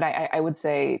 But I would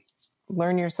say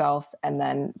learn yourself and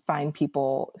then find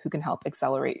people who can help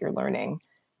accelerate your learning.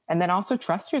 And then also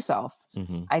trust yourself.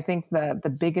 I think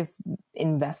the biggest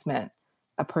investment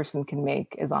a person can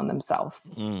make is on themselves.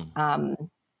 And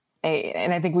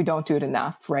I think we don't do it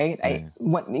enough, right?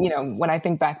 When I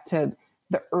think back to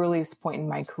the earliest point in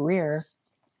my career,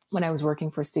 when I was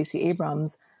working for Stacey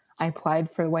Abrams, I applied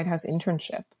for the White House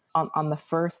internship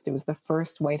it was the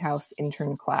first White House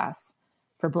intern class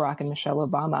for Barack and Michelle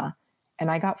Obama.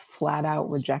 And I got flat out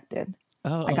rejected.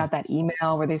 I got that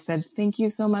email where they said, "Thank you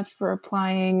so much for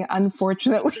applying.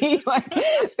 Unfortunately,"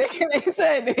 they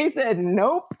said,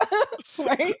 "Nope."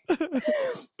 Right.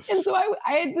 And so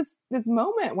I had this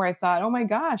moment where I thought, oh my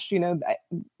gosh,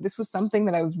 this was something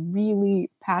that I was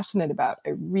really passionate about.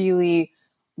 I really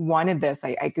wanted this.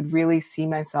 I could really see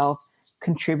myself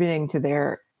contributing to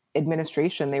their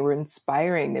administration. They were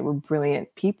inspiring. They were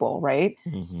brilliant people. Right.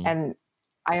 And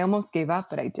I almost gave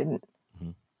up, but I didn't.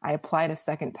 I applied a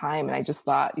second time and I just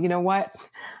thought, you know what?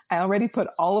 I already put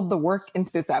all of the work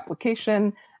into this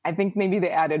application. I think maybe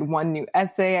they added one new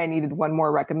essay. I needed one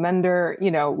more recommender.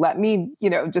 Let me,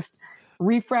 just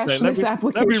refresh this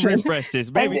application. Let me refresh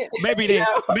this. Maybe they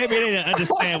didn't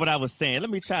understand what I was saying.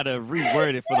 Let me try to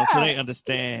reword it for them so they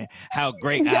understand how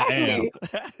great I am.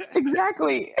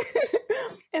 Exactly.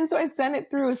 And so I sent it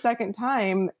through a second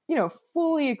time,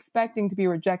 fully expecting to be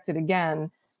rejected again.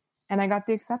 And I got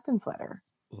the acceptance letter.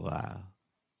 Wow.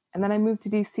 And then I moved to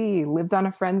DC, lived on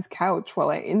a friend's couch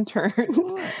while I interned,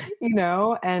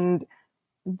 and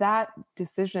that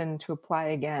decision to apply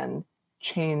again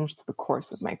changed the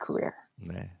course of my career.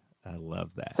 Man, I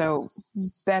love that. So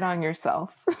bet on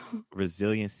yourself.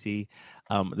 Resiliency.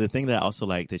 The thing that I also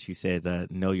like that you said,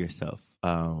 know yourself,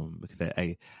 because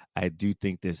I do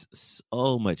think there's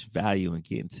so much value in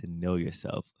getting to know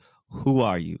yourself. Who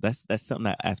are you? That's something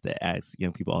I have to ask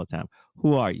young people all the time.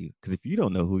 Who are you? Because if you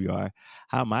don't know who you are,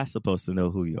 how am I supposed to know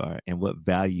who you are and what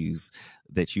values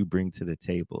that you bring to the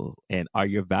table? And are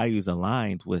your values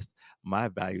aligned with my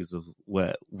values of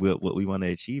what we want to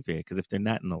achieve here? Because if they're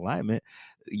not in alignment,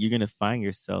 you're going to find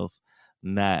yourself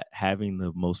not having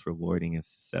the most rewarding and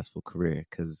successful career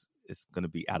because it's going to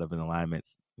be out of an alignment.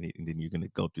 And then you're going to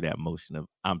go through that motion of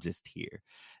I'm just here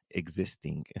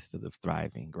existing instead of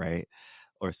thriving, right?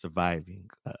 Or surviving.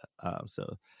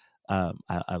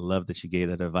 I love that you gave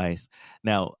that advice.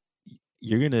 Now,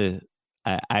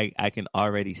 I can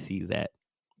already see that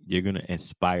you're going to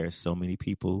inspire so many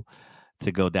people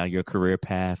to go down your career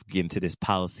path, get into this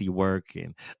policy work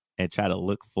and try to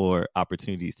look for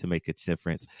opportunities to make a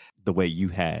difference the way you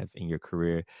have in your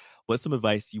career. What's some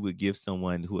advice you would give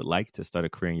someone who would like to start a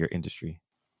career in your industry?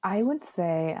 I would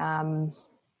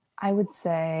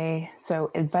say,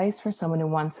 so advice for someone who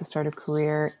wants to start a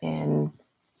career in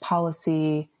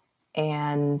policy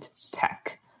and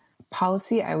tech.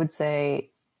 Policy, I would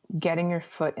say getting your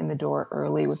foot in the door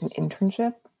early with an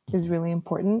internship is really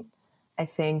important. I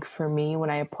think for me,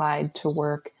 when I applied to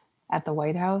work at the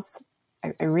White House,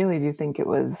 I really do think it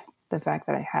was the fact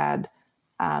that I had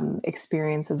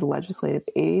experience as a legislative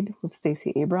aide with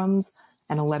Stacey Abrams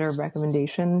and a letter of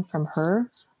recommendation from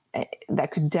her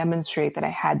that could demonstrate that I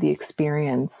had the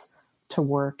experience to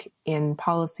work in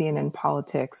policy and in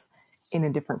politics in a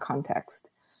different context.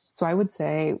 So I would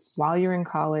say while you're in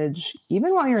college,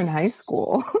 even while you're in high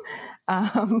school,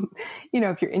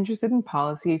 if you're interested in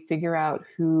policy, figure out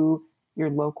who your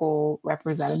local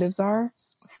representatives are.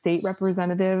 State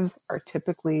representatives are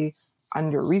typically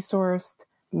under-resourced.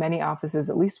 Many offices,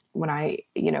 at least when I,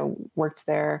 worked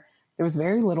there was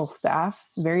very little staff,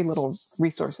 very little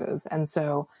resources. And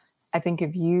so I think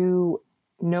if you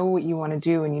know what you want to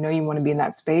do and you want to be in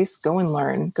that space, go and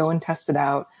learn, go and test it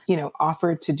out,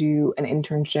 offer to do an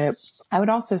internship. I would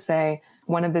also say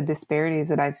one of the disparities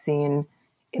that I've seen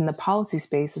in the policy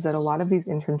space is that a lot of these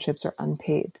internships are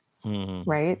unpaid,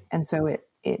 right? And so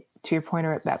to your point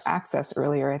about access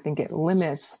earlier, I think it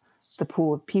limits the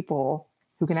pool of people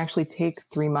who can actually take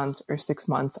 3 months or 6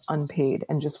 months unpaid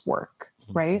and just work,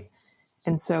 right?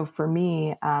 And so for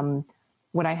me,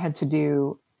 what I had to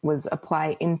do was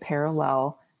apply in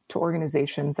parallel to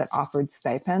organizations that offered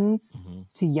stipends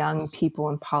to young people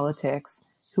in politics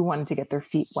who wanted to get their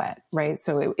feet wet, right?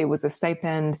 So it was a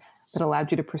stipend that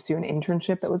allowed you to pursue an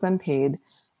internship that was unpaid,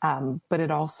 but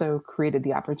it also created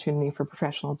the opportunity for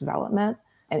professional development.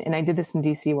 And I did this in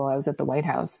DC while I was at the White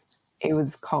House. It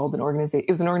was called an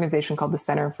organization called the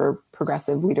Center for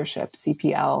Progressive Leadership,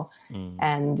 CPL.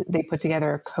 And they put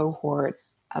together a cohort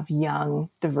of young,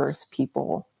 diverse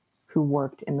people who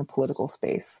worked in the political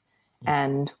space.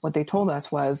 And what they told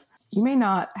us was, you may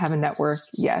not have a network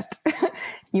yet.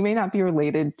 You may not be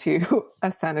related to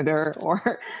a senator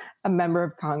or a member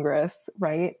of Congress,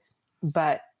 right?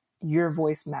 But your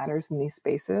voice matters in these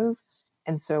spaces.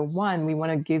 And so one, we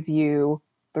want to give you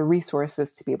the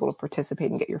resources to be able to participate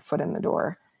and get your foot in the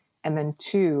door. And then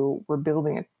two, we're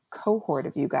building a cohort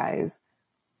of you guys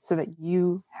so that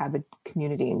you have a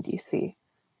community in DC.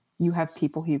 You have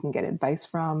people who you can get advice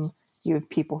from. You have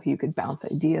people who you could bounce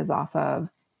ideas off of.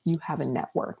 You have a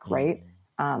network, right?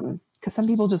 Because some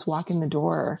people just walk in the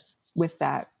door with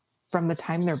that from the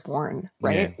time they're born,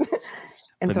 right? Yeah.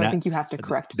 And I think you have to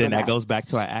correct. Then that goes back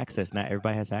to our access. Not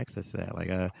everybody has access to that.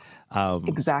 Like,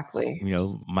 exactly. You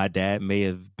know, my dad may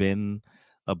have been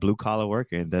a blue collar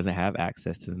worker and doesn't have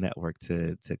access to the network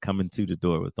to come into the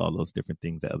door with all those different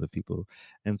things that other people.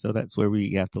 And so that's where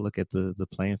we have to look at the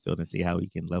playing field and see how we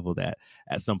can level that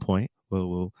at some point.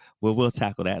 We'll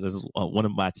tackle that. This is one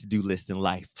of my to-do lists in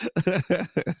life.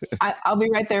 I'll be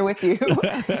right there with you.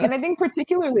 And I think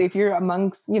particularly if you're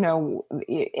amongst, you know,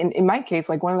 in my case,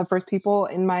 like one of the first people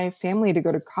in my family to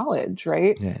go to college,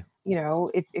 right? Yeah. You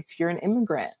know, if you're an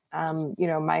immigrant, you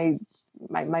know, my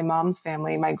mom's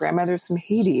family, my grandmother's from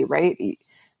Haiti, right?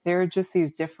 There are just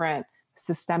these different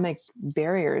systemic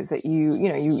barriers that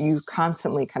you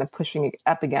constantly kind of pushing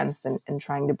up against and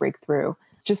trying to break through.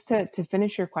 Just to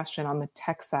finish your question on the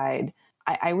tech side,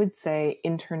 I would say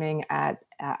interning at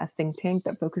a think tank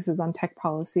that focuses on tech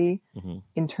policy,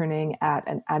 interning at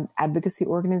an advocacy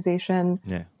organization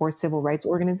or civil rights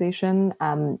organization.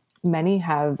 Many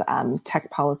have tech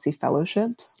policy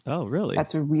fellowships. Oh, really?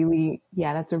 That's a really,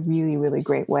 really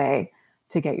great way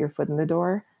to get your foot in the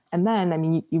door. And then, I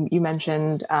mean, you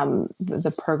mentioned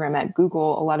the program at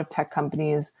Google. A lot of tech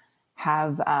companies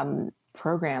have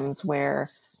programs where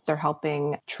they're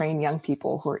helping train young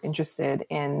people who are interested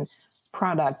in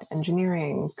product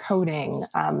engineering, coding.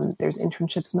 There's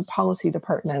internships in the policy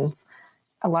departments.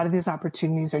 A lot of these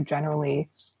opportunities are generally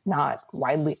not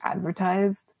widely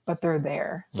advertised, but they're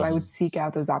there. So I would seek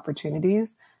out those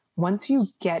opportunities. Once you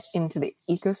get into the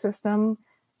ecosystem,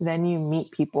 then you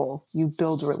meet people, you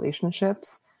build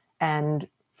relationships. And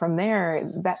from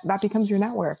there, that becomes your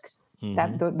network.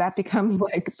 That becomes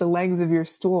like the legs of your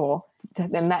stool.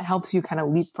 And that helps you kind of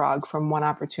leapfrog from one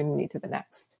opportunity to the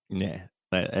next. Yeah.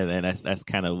 And that's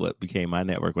kind of what became my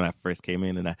network when I first came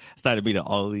in, and I started meeting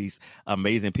all these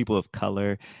amazing people of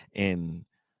color in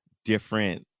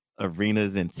different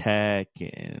arenas in tech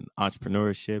and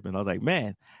entrepreneurship. And I was like,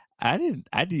 man, I didn't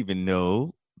even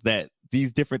know that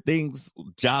these different things,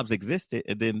 jobs existed.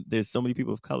 And then there's so many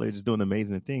people of color just doing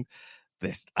amazing things.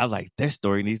 I was like, their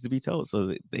story needs to be told so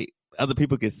that other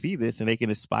people can see this and they can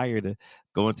aspire to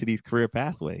go into these career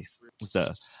pathways.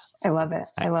 So I love it.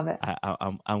 I love it.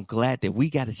 I'm glad that we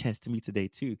got a chance to meet today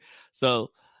too. So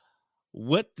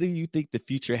what do you think the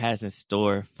future has in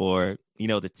store for, you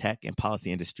know, the tech and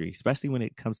policy industry, especially when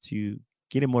it comes to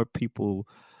getting more people,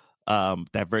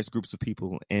 diverse groups of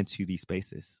people into these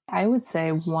spaces? I would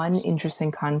say one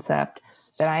interesting concept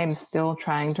that I am still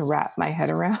trying to wrap my head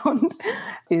around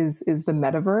is the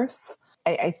metaverse.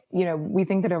 We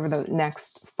think that over the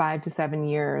next 5 to 7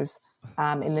 years,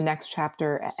 in the next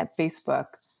chapter at Facebook,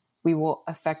 we will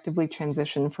effectively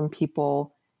transition from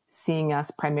people seeing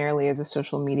us primarily as a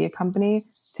social media company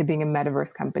to being a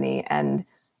metaverse company. And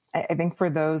I think for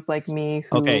those like me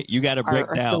who you got to break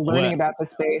are down still learning about the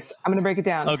space, I'm going to break it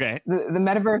down. Okay. The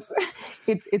metaverse,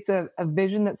 it's a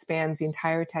vision that spans the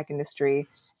entire tech industry.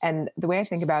 And the way I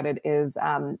think about it is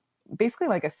basically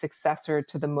like a successor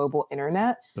to the mobile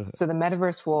internet. So the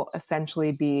metaverse will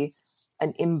essentially be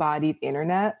an embodied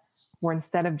internet where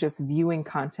instead of just viewing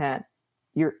content,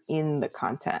 you're in the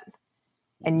content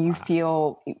and you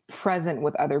feel present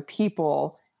with other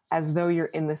people as though you're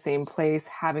in the same place,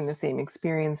 having the same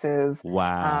experiences.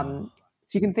 Wow.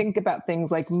 So you can think about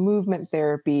things like movement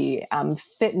therapy,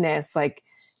 fitness, like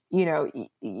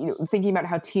thinking about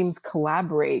how teams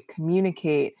collaborate,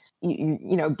 communicate,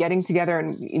 getting together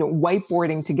and,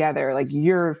 whiteboarding together, like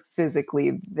you're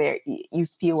physically there. You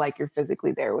feel like you're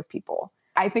physically there with people.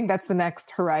 I think that's the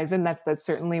next horizon. That's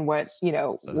certainly what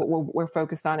we're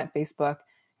focused on at Facebook.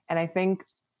 And I think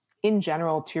in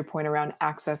general, to your point around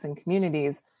access and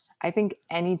communities, I think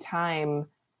anytime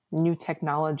new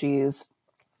technologies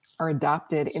are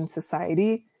adopted in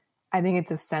society, I think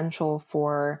it's essential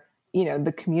for,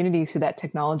 the communities who that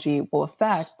technology will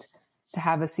affect to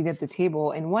have a seat at the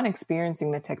table, and one,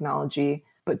 experiencing the technology,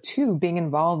 but two, being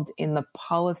involved in the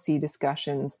policy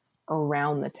discussions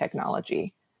around the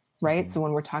technology, right? So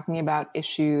when we're talking about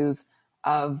issues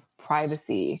of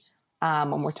privacy,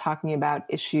 when we're talking about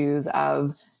issues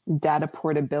of data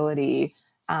portability,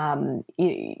 I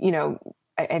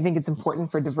think it's important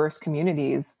for diverse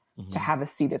communities to have a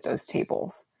seat at those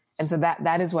tables. And so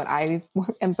that is what I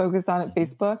am focused on at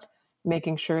Facebook,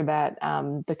 making sure that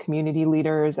the community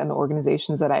leaders and the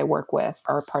organizations that I work with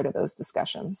are a part of those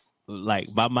discussions.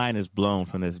 Like, my mind is blown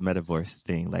from this metaverse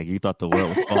thing. Like, you thought the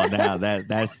world was falling down.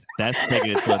 That's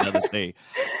taking it to another thing.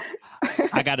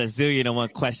 I got a zillion and one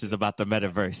questions about the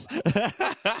metaverse.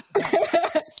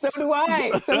 So do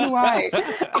I.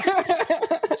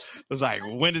 It's like,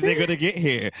 when is it going to get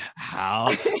here? How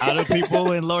do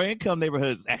people in lower income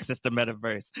neighborhoods access the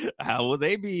metaverse? How will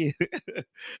they be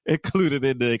included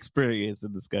in the experience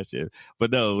and discussion?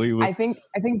 But no, I think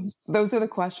those are the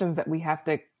questions that we have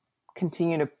to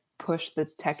continue to push the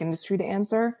tech industry to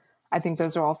answer. I think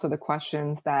those are also the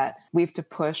questions that we have to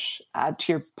push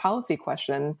to your policy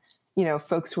question.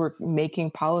 Folks who are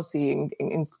making policy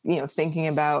and thinking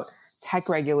about tech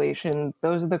regulation,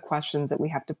 those are the questions that we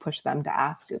have to push them to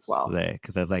ask as well. Yeah,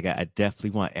 because I was like, I definitely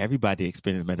want everybody to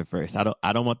experience the metaverse.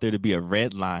 I don't want there to be a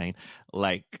red line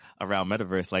like around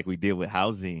metaverse, like we did with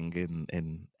housing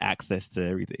and access to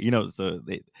everything. So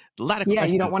a lot of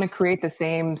questions. You don't want to create the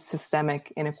same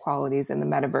systemic inequalities in the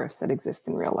metaverse that exist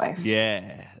in real life.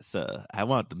 Yeah, so I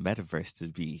want the metaverse to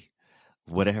be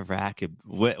whatever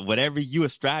whatever you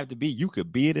strive to be, you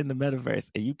could be it in the metaverse,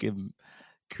 and you can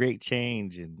create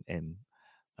change and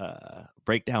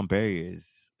break down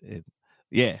barriers.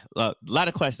 A lot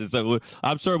of questions. So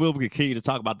I'm sure we'll continue to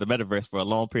talk about the metaverse for a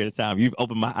long period of time. You've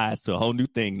opened my eyes to a whole new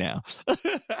thing now.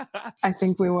 I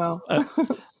think we will. All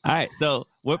right. So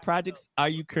what projects are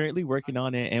you currently working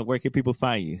on, and where can people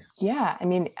find you? Yeah. I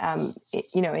mean,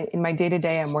 in my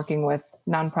day-to-day, I'm working with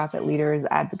nonprofit leaders,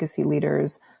 advocacy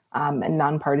leaders, and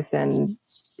nonpartisan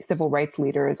civil rights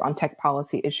leaders on tech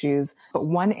policy issues. But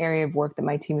one area of work that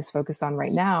my team is focused on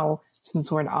right now,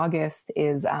 since we're in August,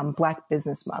 is Black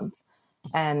Business Month.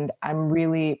 And I'm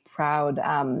really proud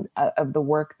of the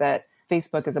work that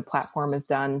Facebook as a platform has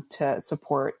done to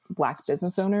support Black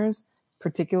business owners,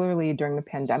 particularly during the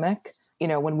pandemic.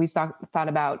 When we thought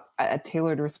about a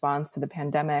tailored response to the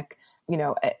pandemic,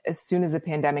 as soon as the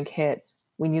pandemic hit,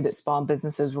 we knew that small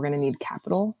businesses were going to need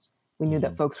capital. We knew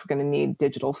that folks were going to need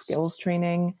digital skills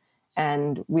training.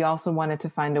 And we also wanted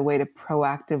to find a way to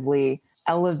proactively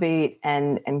elevate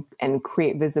and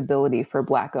create visibility for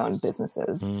Black-owned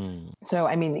businesses. So,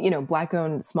 I mean,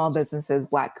 Black-owned small businesses,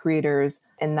 Black creators,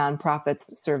 and nonprofits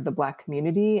that serve the Black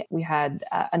community. We had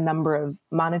a number of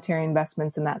monetary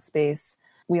investments in that space.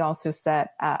 We also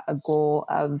set a goal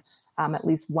of at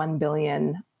least $1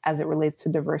 billion as it relates to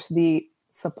diversity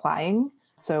supplying.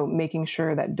 So making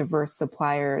sure that diverse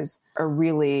suppliers are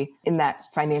really in that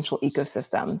financial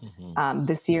ecosystem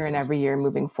this year and every year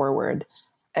moving forward.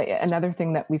 Another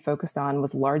thing that we focused on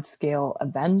was large scale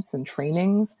events and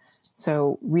trainings.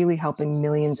 So really helping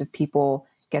millions of people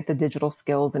get the digital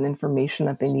skills and information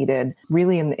that they needed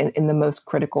really in the most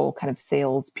critical kind of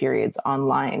sales periods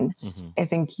online. I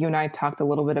think you and I talked a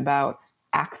little bit about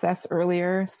access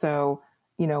earlier. So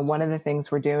one of the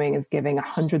things we're doing is giving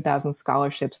 100,000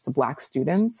 scholarships to Black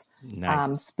students,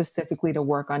 specifically to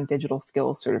work on digital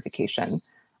skills certification.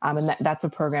 And that's a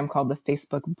program called the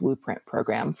Facebook Blueprint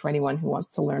program for anyone who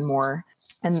wants to learn more.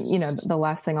 And, the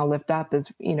last thing I'll lift up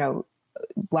is,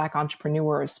 Black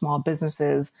entrepreneurs, small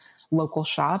businesses, local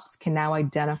shops can now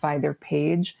identify their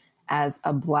page as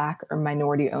a Black or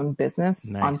minority owned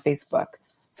business on Facebook.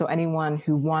 So anyone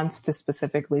who wants to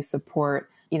specifically support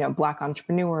Black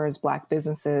entrepreneurs, Black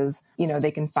businesses,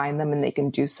 they can find them and they can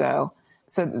do so.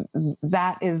 So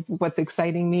that is what's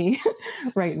exciting me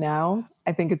right now.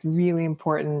 I think it's really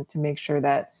important to make sure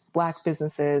that Black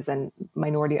businesses and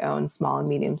minority-owned small and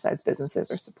medium-sized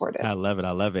businesses are supported. I love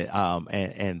it.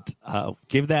 And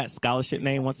give that scholarship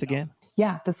name once again.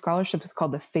 Yeah, the scholarship is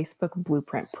called the Facebook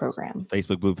Blueprint Program.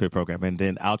 Facebook Blueprint Program. And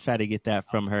then I'll try to get that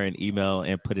from her in email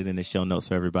and put it in the show notes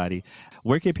for everybody.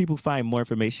 Where can people find more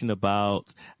information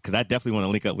about, because I definitely want to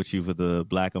link up with you for the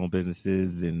Black-owned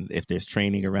businesses, and if there's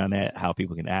training around that, how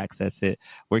people can access it.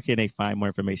 Where can they find more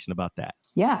information about that?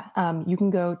 Yeah, you can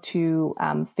go to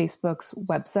Facebook's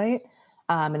website.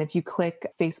 And if you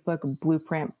click Facebook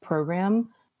Blueprint Program,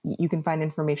 you can find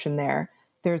information there.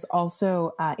 There's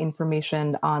also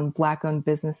information on Black-owned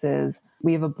businesses.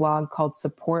 We have a blog called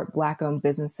Support Black-owned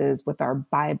Businesses with our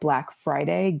Buy Black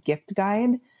Friday gift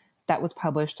guide that was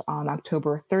published on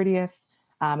October 30th,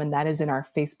 and that is in our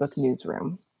Facebook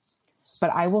newsroom.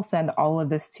 But I will send all of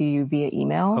this to you via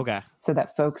email so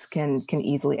that folks can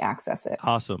easily access it.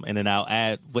 Awesome. And then I'll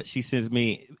add what she sends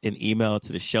me in email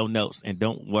to the show notes. And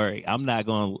don't worry, I'm not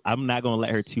going to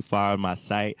let her too far on my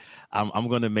site. I'm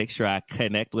going to make sure I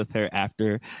connect with her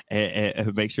after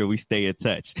and make sure we stay in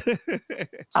touch.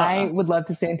 I would love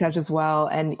to stay in touch as well.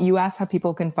 And you asked how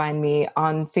people can find me.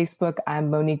 On Facebook,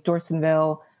 I'm Monique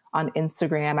Dorsainvil. On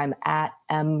Instagram, I'm at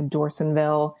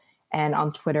 @mdorsainvil. And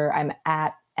on Twitter, I'm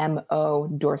at M.O.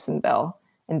 Dorsainvil.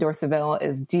 And Dorsainvil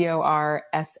is DORSAINVIL.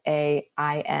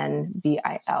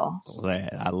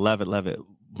 I love it. Love it.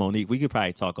 Monique, we could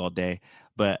probably talk all day,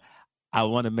 but I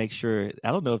want to make sure,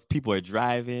 I don't know if people are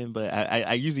driving, but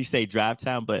I usually say drive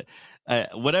time, but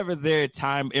whatever their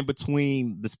time in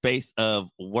between the space of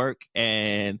work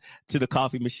and to the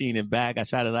coffee machine and back, I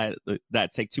try to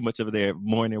not take too much of their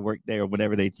morning work day or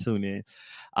whenever they tune in.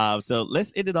 So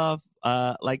let's end it off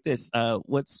like this.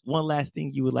 What's one last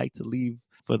thing you would like to leave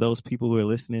for those people who are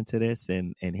listening to this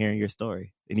and hearing your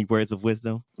story? Any words of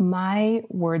wisdom? My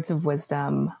words of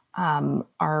wisdom are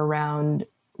around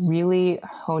really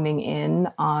honing in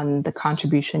on the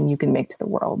contribution you can make to the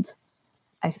world.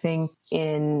 I think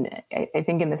in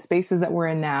the spaces that we're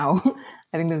in now,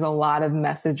 I think there's a lot of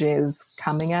messages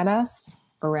coming at us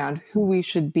around who we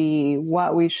should be,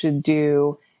 what we should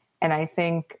do. And I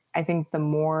think the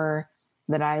more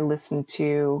that I listen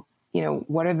to,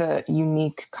 what are the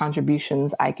unique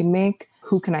contributions I can make?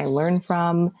 Who can I learn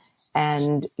from?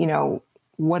 And,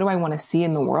 what do I want to see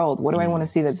in the world? What do I want to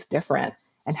see that's different?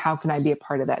 And how can I be a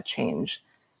part of that change?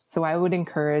 So I would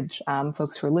encourage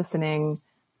folks who are listening,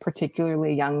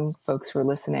 particularly young folks who are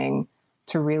listening,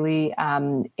 to really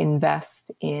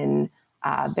invest in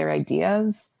their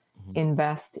ideas,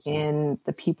 invest in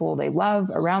the people they love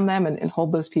around them and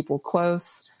hold those people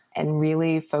close, and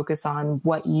really focus on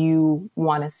what you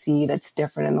want to see that's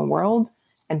different in the world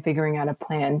and figuring out a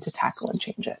plan to tackle and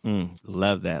change it.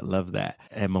 Love that. Love that.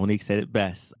 And Monique said it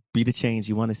best. Be the change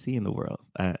you want to see in the world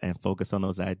and focus on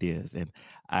those ideas. And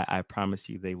I promise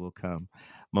you they will come.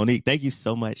 Monique, thank you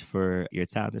so much for your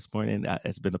time this morning.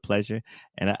 It's been a pleasure.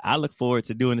 And I look forward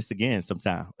to doing this again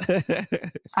sometime.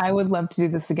 I would love to do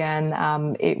this again.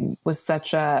 It was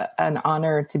such an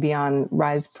honor to be on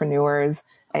Risepreneurs.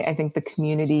 I think the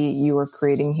community you are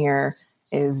creating here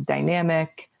is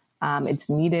dynamic. It's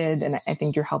needed. And I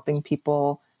think you're helping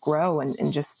people grow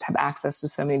and just have access to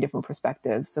so many different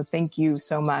perspectives. So thank you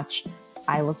so much.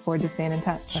 I look forward to staying in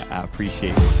touch. I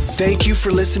appreciate it. Thank you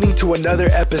for listening to another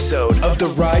episode of the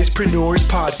Risepreneurs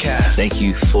podcast. Thank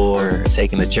you for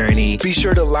taking the journey. Be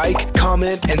sure to like,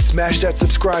 comment, and smash that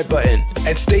subscribe button.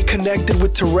 And stay connected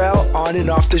with Terrell on and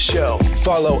off the show.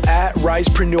 Follow at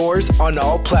Risepreneurs on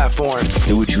all platforms.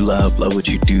 Do what you love what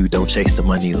you do. Don't chase the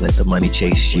money. Let the money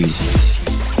chase you.